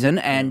mid-season,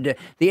 and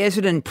the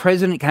Essendon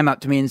president came up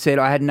to me and said,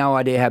 "I had no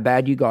idea how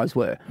bad you guys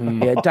were."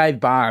 Yeah,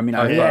 Dave Barham, you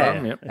know.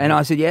 Yep. And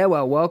I said, "Yeah,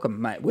 well,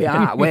 welcome, mate. We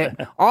are.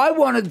 I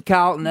wanted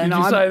Carlton, and Did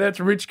you say that's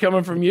rich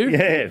coming from you?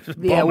 Yeah.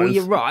 Yeah, well,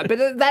 you're right.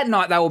 But that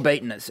night they were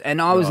beating us, and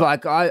I was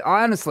like, I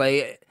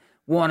honestly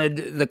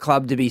wanted the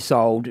club to be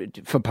sold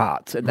for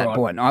parts at that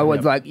point. I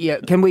was like, yeah,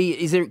 can we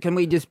get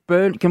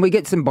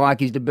some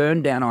bikies to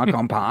burn down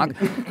Icon Park,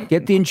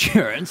 get the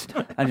insurance,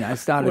 and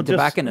start a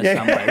tobacconist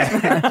somewhere.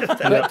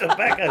 Just a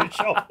tobacco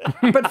shop.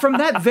 But from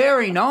that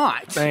very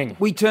night,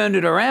 we turned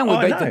it around.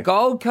 We beat the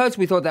Gold Coast.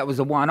 We thought that was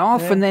a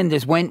one-off, and then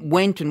just went.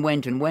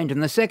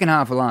 And the second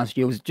half of last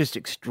year was just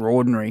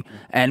extraordinary.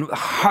 And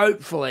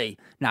hopefully,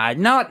 we're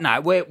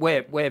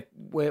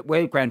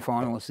grand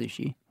finalists this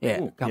year.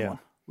 Yeah, come on.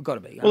 We've got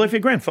to be. Well, if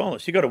you're grand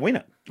finalist, you've got to win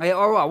it. Yeah,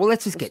 all right, well,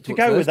 let's just get to it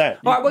go first. with that.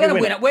 All right, we're going to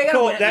win it. We're going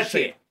to win it That's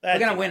this year. We're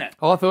going to win it.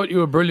 I thought you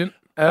were brilliant.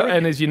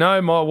 And as you know,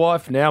 my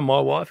wife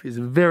is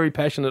a very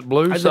passionate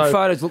blue. The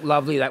photos look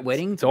lovely, that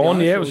wedding. It's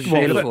on, yeah. It was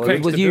beautiful.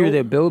 It was you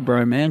there, Bill,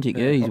 romantic,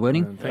 his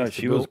wedding.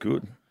 She was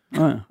good.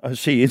 Oh,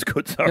 she is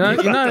good. Sorry.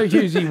 You know,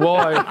 Hughesy,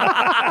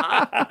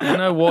 why? You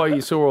know why you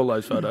saw all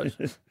those photos?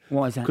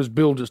 Why is that? Because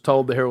Bill just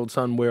told the Herald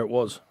Sun where it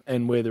was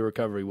and where the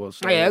recovery was.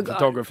 So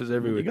photographers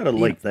everywhere. You got to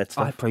leak that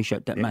stuff. I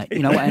appreciate that, mate.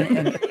 You know,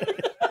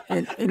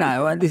 and you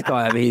know, this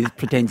guy over here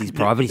pretends he's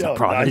private. He's not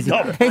private. He's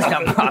not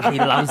private. He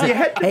loves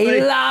it.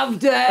 He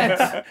loved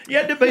it. You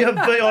had to be a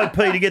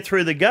VIP to get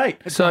through the gate.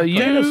 So you,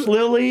 Dennis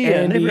Lilly,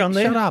 and everyone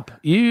there. Shut up.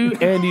 You,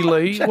 Andy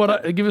Lee.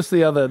 Give us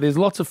the other. There's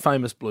lots of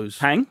famous blues.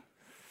 Hang.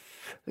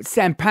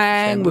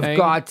 Sampang. We've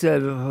got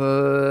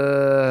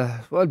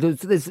well,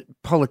 there's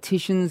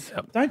politicians.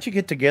 Don't you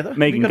get together?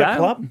 Megan you got Gale. a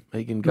club?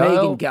 Megan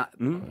Gale.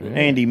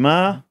 Andy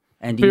Marr.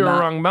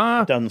 Birrarung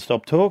Marr. Doesn't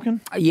stop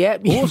talking. Yeah.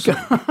 Awesome.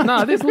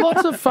 No, there's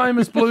lots of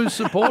famous blues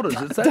supporters.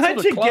 It's that Don't sort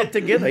of you club. get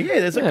together?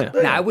 Yeah, there's a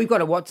No, we've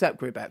got a WhatsApp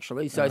group,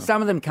 actually. So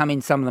some of them come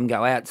in, some of them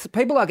go out. So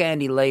people like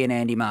Andy Lee and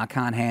Andy Marr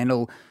can't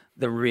handle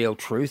the real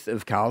truth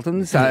of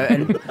Carlton. So,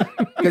 and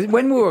because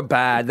when we were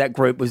bad, that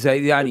group was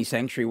the only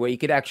sanctuary where you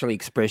could actually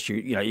express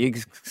you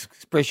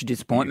express your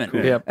disappointment.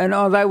 Yep. And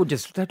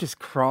they're just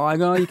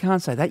crying. Oh, you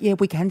can't say that. Yeah,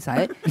 we can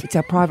say it. It's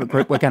our private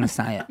group. We're going to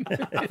say it.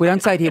 If we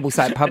don't say it here, we'll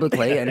say it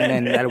publicly, and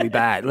then that'll be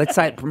bad. Let's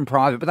say it from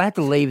private. But they had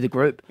to leave the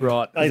group.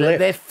 Right.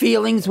 Their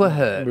feelings were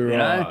hurt. You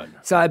know? Right.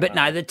 So, but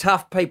no, the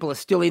tough people are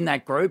still in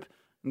that group.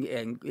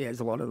 And there's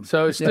a lot of them.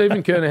 So is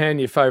Stephen Kernahan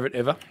your favourite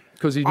ever?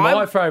 Because he's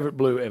my favourite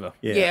blue ever.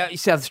 Yeah,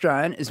 South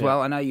Australian as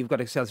well. I know you've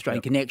got a South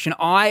Australian connection.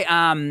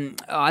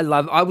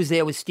 I was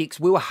there with Sticks.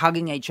 We were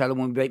hugging each other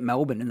when we beat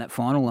Melbourne in that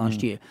final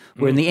last year.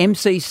 We're in the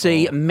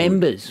MCC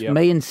members,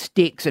 me and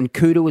Sticks, and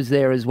Cooter was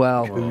there as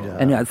well.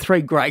 And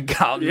 3 great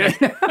Carlton.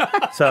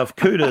 Yeah. So if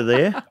Cooter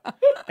there,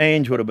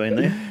 Ange would have been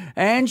there.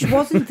 Ange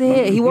wasn't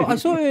there. I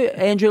saw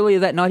Ange earlier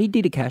that night. He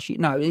did a cashier.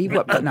 No, he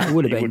would have been.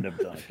 Wouldn't have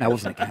done. No, it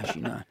wasn't a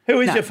cashier, no.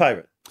 Who is your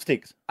favourite?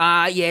 Sticks.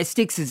 Yeah,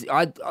 Sticks is.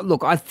 I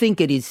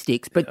think it is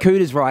Sticks, but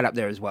Cooter's right up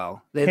there as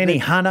well. Kenny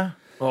Hunter.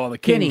 Oh, the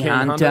Kenny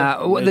Hunter,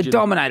 the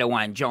Dominator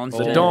Wayne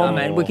Johnson. I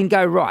mean, we can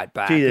go right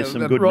back. Gee, there's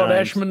some good Rod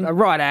names. Ashman.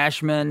 Rod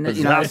Ashman.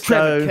 Zasto.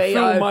 Trevor Keogh.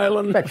 Phil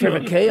Malin. Trevor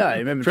Keogh.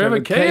 Remember Trevor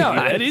Keogh.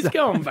 That is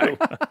going back.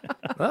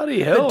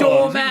 Bloody hell. The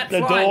doormat. The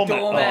flying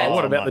doormat. Oh,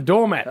 what about the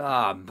doormat?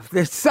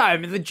 There's so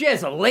many. The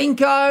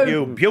Jezelenko.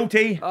 You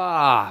beauty.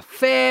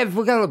 Fev.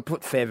 We're going to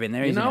put Fev in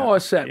there. You know, I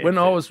sat, when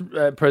I was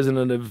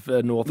president of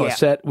North, I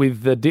sat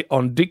with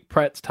on Dick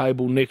Pratt's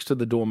table next to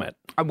the doormat.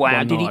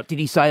 Wow. Did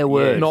he say a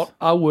word? Not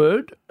a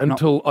word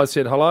until I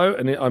said hello,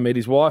 and I met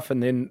his wife,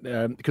 and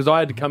then because I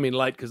had to come in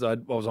late because I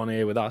was on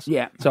air with us.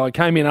 Yeah. So I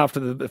came in after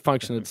the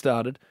function had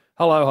started.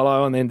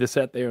 Hello, and then just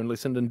sat there and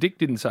listened. And Dick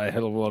didn't say a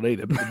hell of a lot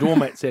either, but the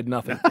doormat said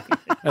nothing.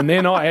 And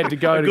then I had to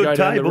go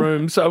down the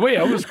room. So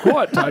it was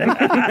quiet table.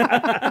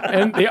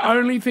 And the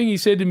only thing he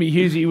said to me,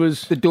 Hughesy,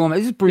 was the doormat.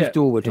 This is Bruce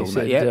Dorr we're talking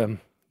about. Yeah.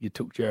 You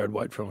took Jared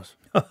Waite from us.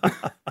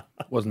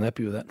 Wasn't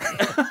happy with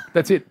that.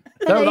 That's it.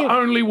 They were the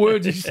only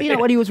words he said. You know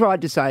what? He was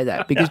right to say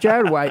that because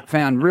Jared Waite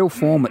found real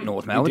form at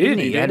North Melbourne. He did.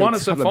 He He had won a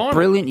us a couple of final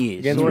brilliant years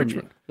against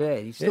Richmond. Yeah,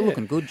 he's still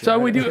looking good.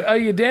 Jared. So are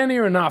you down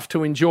here enough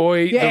to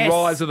enjoy the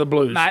rise of the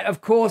Blues? Mate,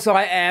 of course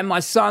I am. My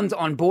son's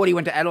on board. He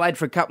went to Adelaide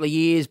for a couple of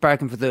years,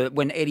 broken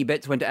when Eddie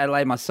Betts went to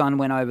Adelaide. My son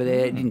went over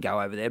there. He didn't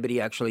go over there, but he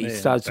actually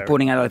started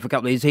supporting Adelaide for a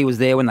couple of years. He was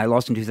there when they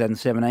lost in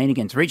 2017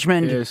 against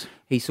Richmond. Yes.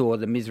 He saw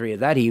the misery of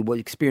that. He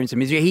experienced the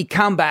misery. He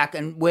come back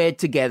and we're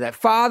together,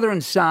 father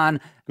and son,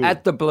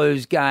 at the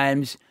Blues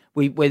games.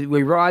 We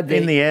ride there.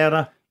 In the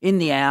outer. In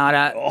the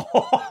outer.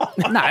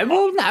 No,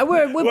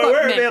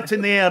 whereabouts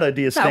in the outer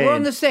do you stand? No, we're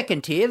on the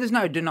second tier. There's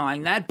no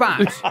denying that. But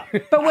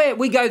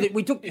we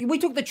took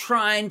the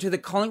train to the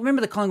Collingwood.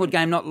 Remember the Collingwood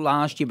game, not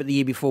last year, but the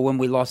year before when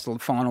we lost the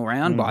final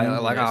round by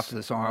after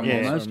the siren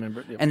almost. I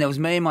remember it, yep. And there was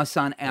me and my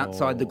son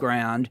outside the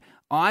ground.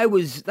 That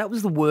was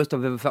the worst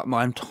I've ever felt in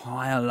my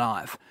entire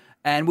life.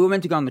 And we were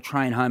meant to go on the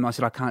train home. I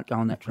said, I can't go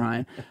on that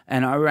train.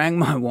 And I rang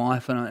my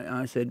wife and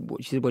I said,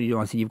 she said, what are you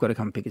doing? I said, you've got to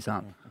come pick us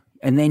up.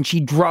 And then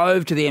she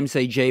drove to the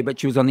MCG, but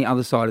she was on the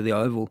other side of the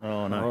Oval.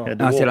 Oh, no.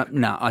 And I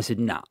said,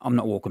 no, I'm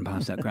not walking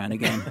past that ground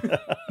again.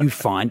 You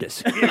find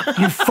us.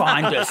 You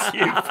find us.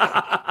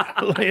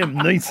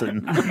 Liam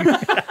Neeson.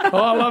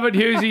 I love it,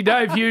 Hughesy.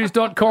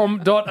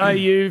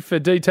 DaveHughes.com.au for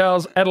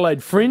details.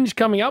 Adelaide Fringe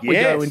coming up. We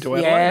go into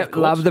Adelaide. Yeah,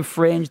 love the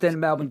Fringe. Then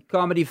Melbourne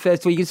Comedy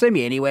Festival. You can see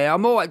me anywhere.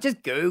 I'm always,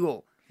 just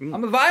Google.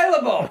 I'm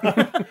available.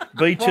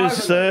 Beaches,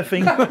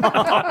 surfing.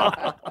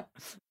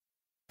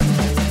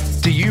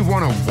 Do you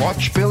want to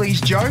watch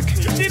Billy's joke?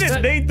 You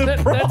didn't need the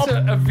prop.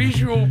 That's a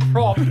visual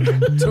prop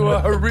to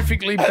a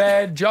horrifically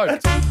bad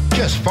joke.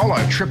 Just follow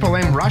Triple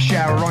M Rush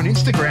Hour on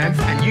Instagram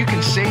and you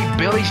can see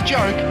Billy's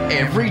joke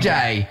every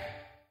day.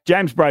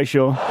 James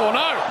Brayshaw. Oh,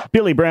 no.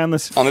 Billy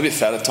Brownless. I'm a bit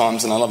fat at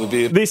times and I love a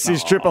beer. This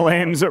is Triple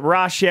M's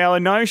Rush Hour.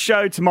 No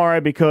show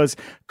tomorrow because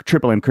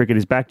Triple M Cricket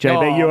is back,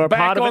 JB. You are back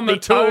part of on it. the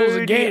toes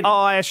again.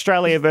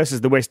 Australia versus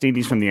the West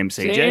Indies from the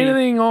MCG.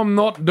 Anything I'm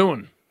not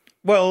doing.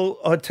 Well,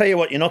 I'll tell you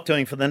what you're not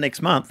doing for the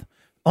next month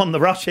on the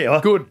Rush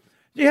Hour. Good.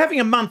 You're having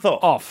a month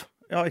off.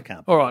 Oh, you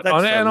can't. All right. That's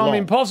And so I'm long.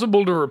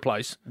 impossible to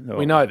replace. No.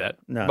 We know that.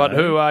 No. But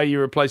who are you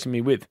replacing me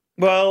with?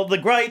 Well, the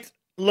great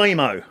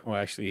Limo. Well,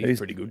 actually, he's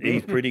pretty good.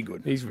 He's pretty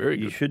good. He's very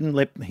good. You shouldn't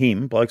let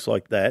him, blokes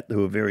like that,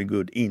 who are very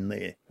good, in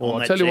there. Well,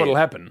 I'll tell you what'll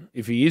happen.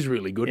 If he is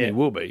really good, and he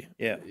will be,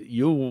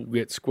 you'll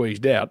get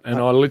squeezed out. And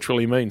I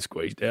literally mean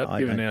squeezed out,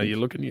 given how you're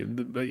looking.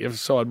 You're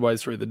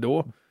sideways through the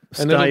door.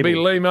 And it'll be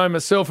Limo,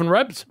 myself and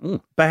Rabs.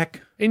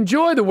 Back.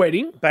 Enjoy the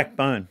wedding.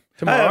 Backbone.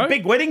 Tomorrow.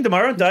 Big wedding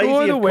tomorrow. Daisy,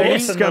 Enjoy the of wedding.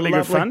 course. It's and gonna the be good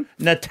lovely fun.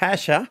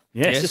 Natasha.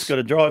 Yes. Just got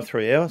to drive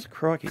 3 hours.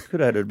 Crikey, could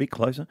have had it a bit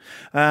closer.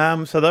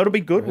 So that'll be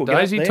good. We'll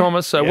Daisy get up there.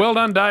 Thomas. So well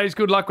done, Days.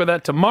 Good luck with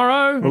that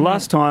tomorrow. Well,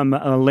 last time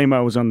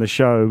Limo was on the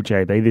show,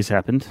 JB, this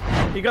happened.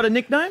 You got a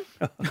nickname?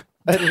 Have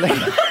I got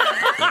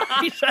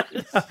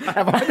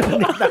a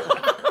nickname?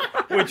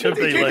 Which of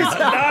these?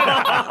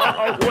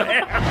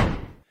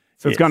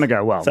 So it's going to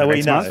go well. So we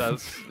next know.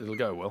 month. So it'll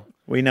go well.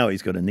 We know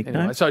he's got a nickname.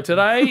 Anyway, so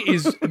today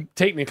is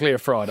technically a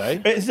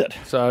Friday. Is it?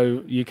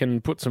 So you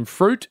can put some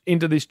fruit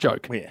into this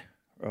joke. Yeah.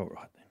 All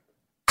right.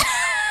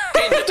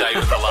 End the day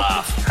with a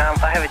laugh.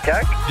 I have a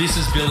joke. This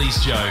is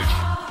Billy's joke.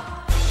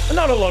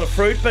 Not a lot of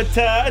fruit, but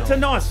it's a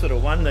nice sort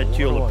of one that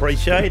you'll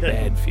appreciate.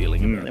 Bad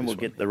feeling about And this we'll one.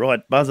 get the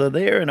right buzzer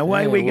there, and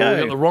away we well, go.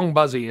 We got the wrong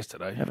buzzer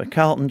yesterday. Have a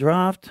Carlton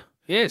draft.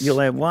 Yes. You'll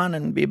have one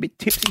and be a bit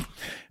tipsy.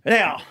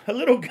 Now, a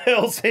little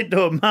girl said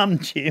to her mum,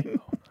 Jim.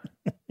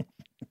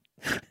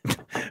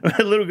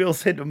 A little girl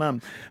said to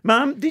Mum,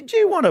 Mum, did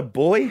you want a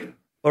boy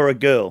or a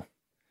girl?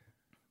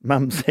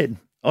 Mum said,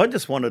 I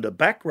just wanted a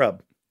back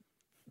rub.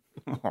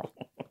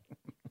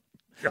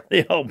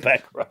 The old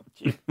back rub,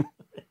 Jim.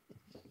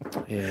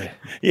 Yeah.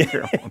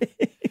 Yeah.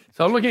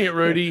 So I'm looking at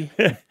Rudy.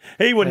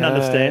 He wouldn't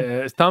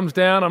understand. Thumbs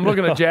down. I'm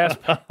looking at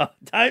Jasper.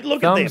 Don't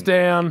look at them. Thumbs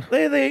down.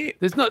 They're there.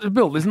 There's not,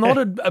 Bill, there's not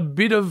a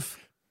bit of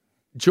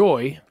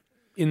joy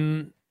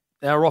in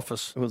our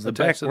office. It was the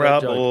attached back to that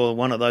rub joke. or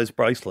one of those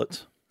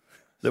bracelets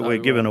that we're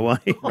giving away.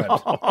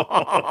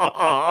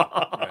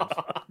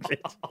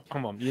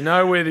 Come on, you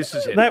know where this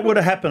is headed. That would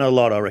have happened a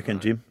lot, I reckon,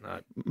 Jim. No.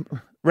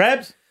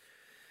 Rabs,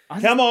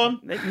 come on.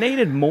 It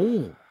needed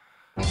more.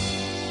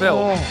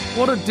 Bill,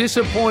 what a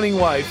disappointing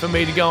way for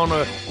me to go on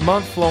a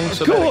month-long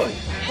sabbatical. Good.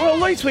 Well,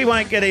 at least we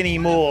won't get any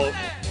more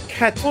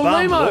cat's Well,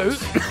 bum Limo,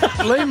 looks.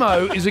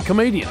 Limo is a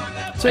comedian,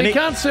 so And you he-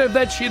 can't serve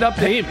that shit up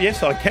to him.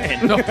 Yes, I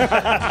can.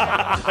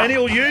 And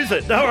he'll use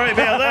it. Don't worry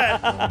about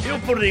that. He'll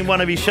put it in one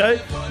of his shows.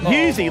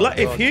 Hughesy,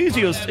 if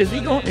Hughesy was... Is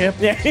he gone? Yeah.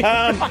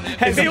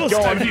 If he was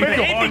gone? still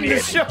ending the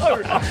show.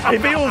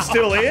 If he was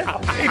still here,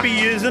 he'd be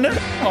using it.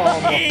 Oh,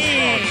 my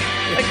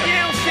Yeah. A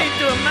girl said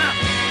to a mum,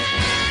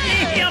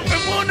 yeah, I'm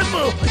from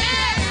Wonderful.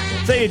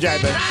 See you,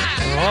 JB.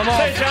 I'm off.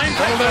 See you, James.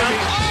 Thanks, mate.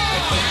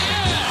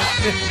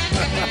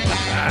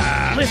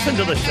 Listen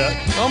to the show.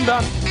 I'm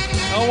done.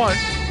 I won't.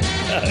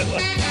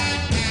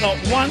 Not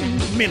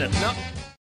 1 minute. No.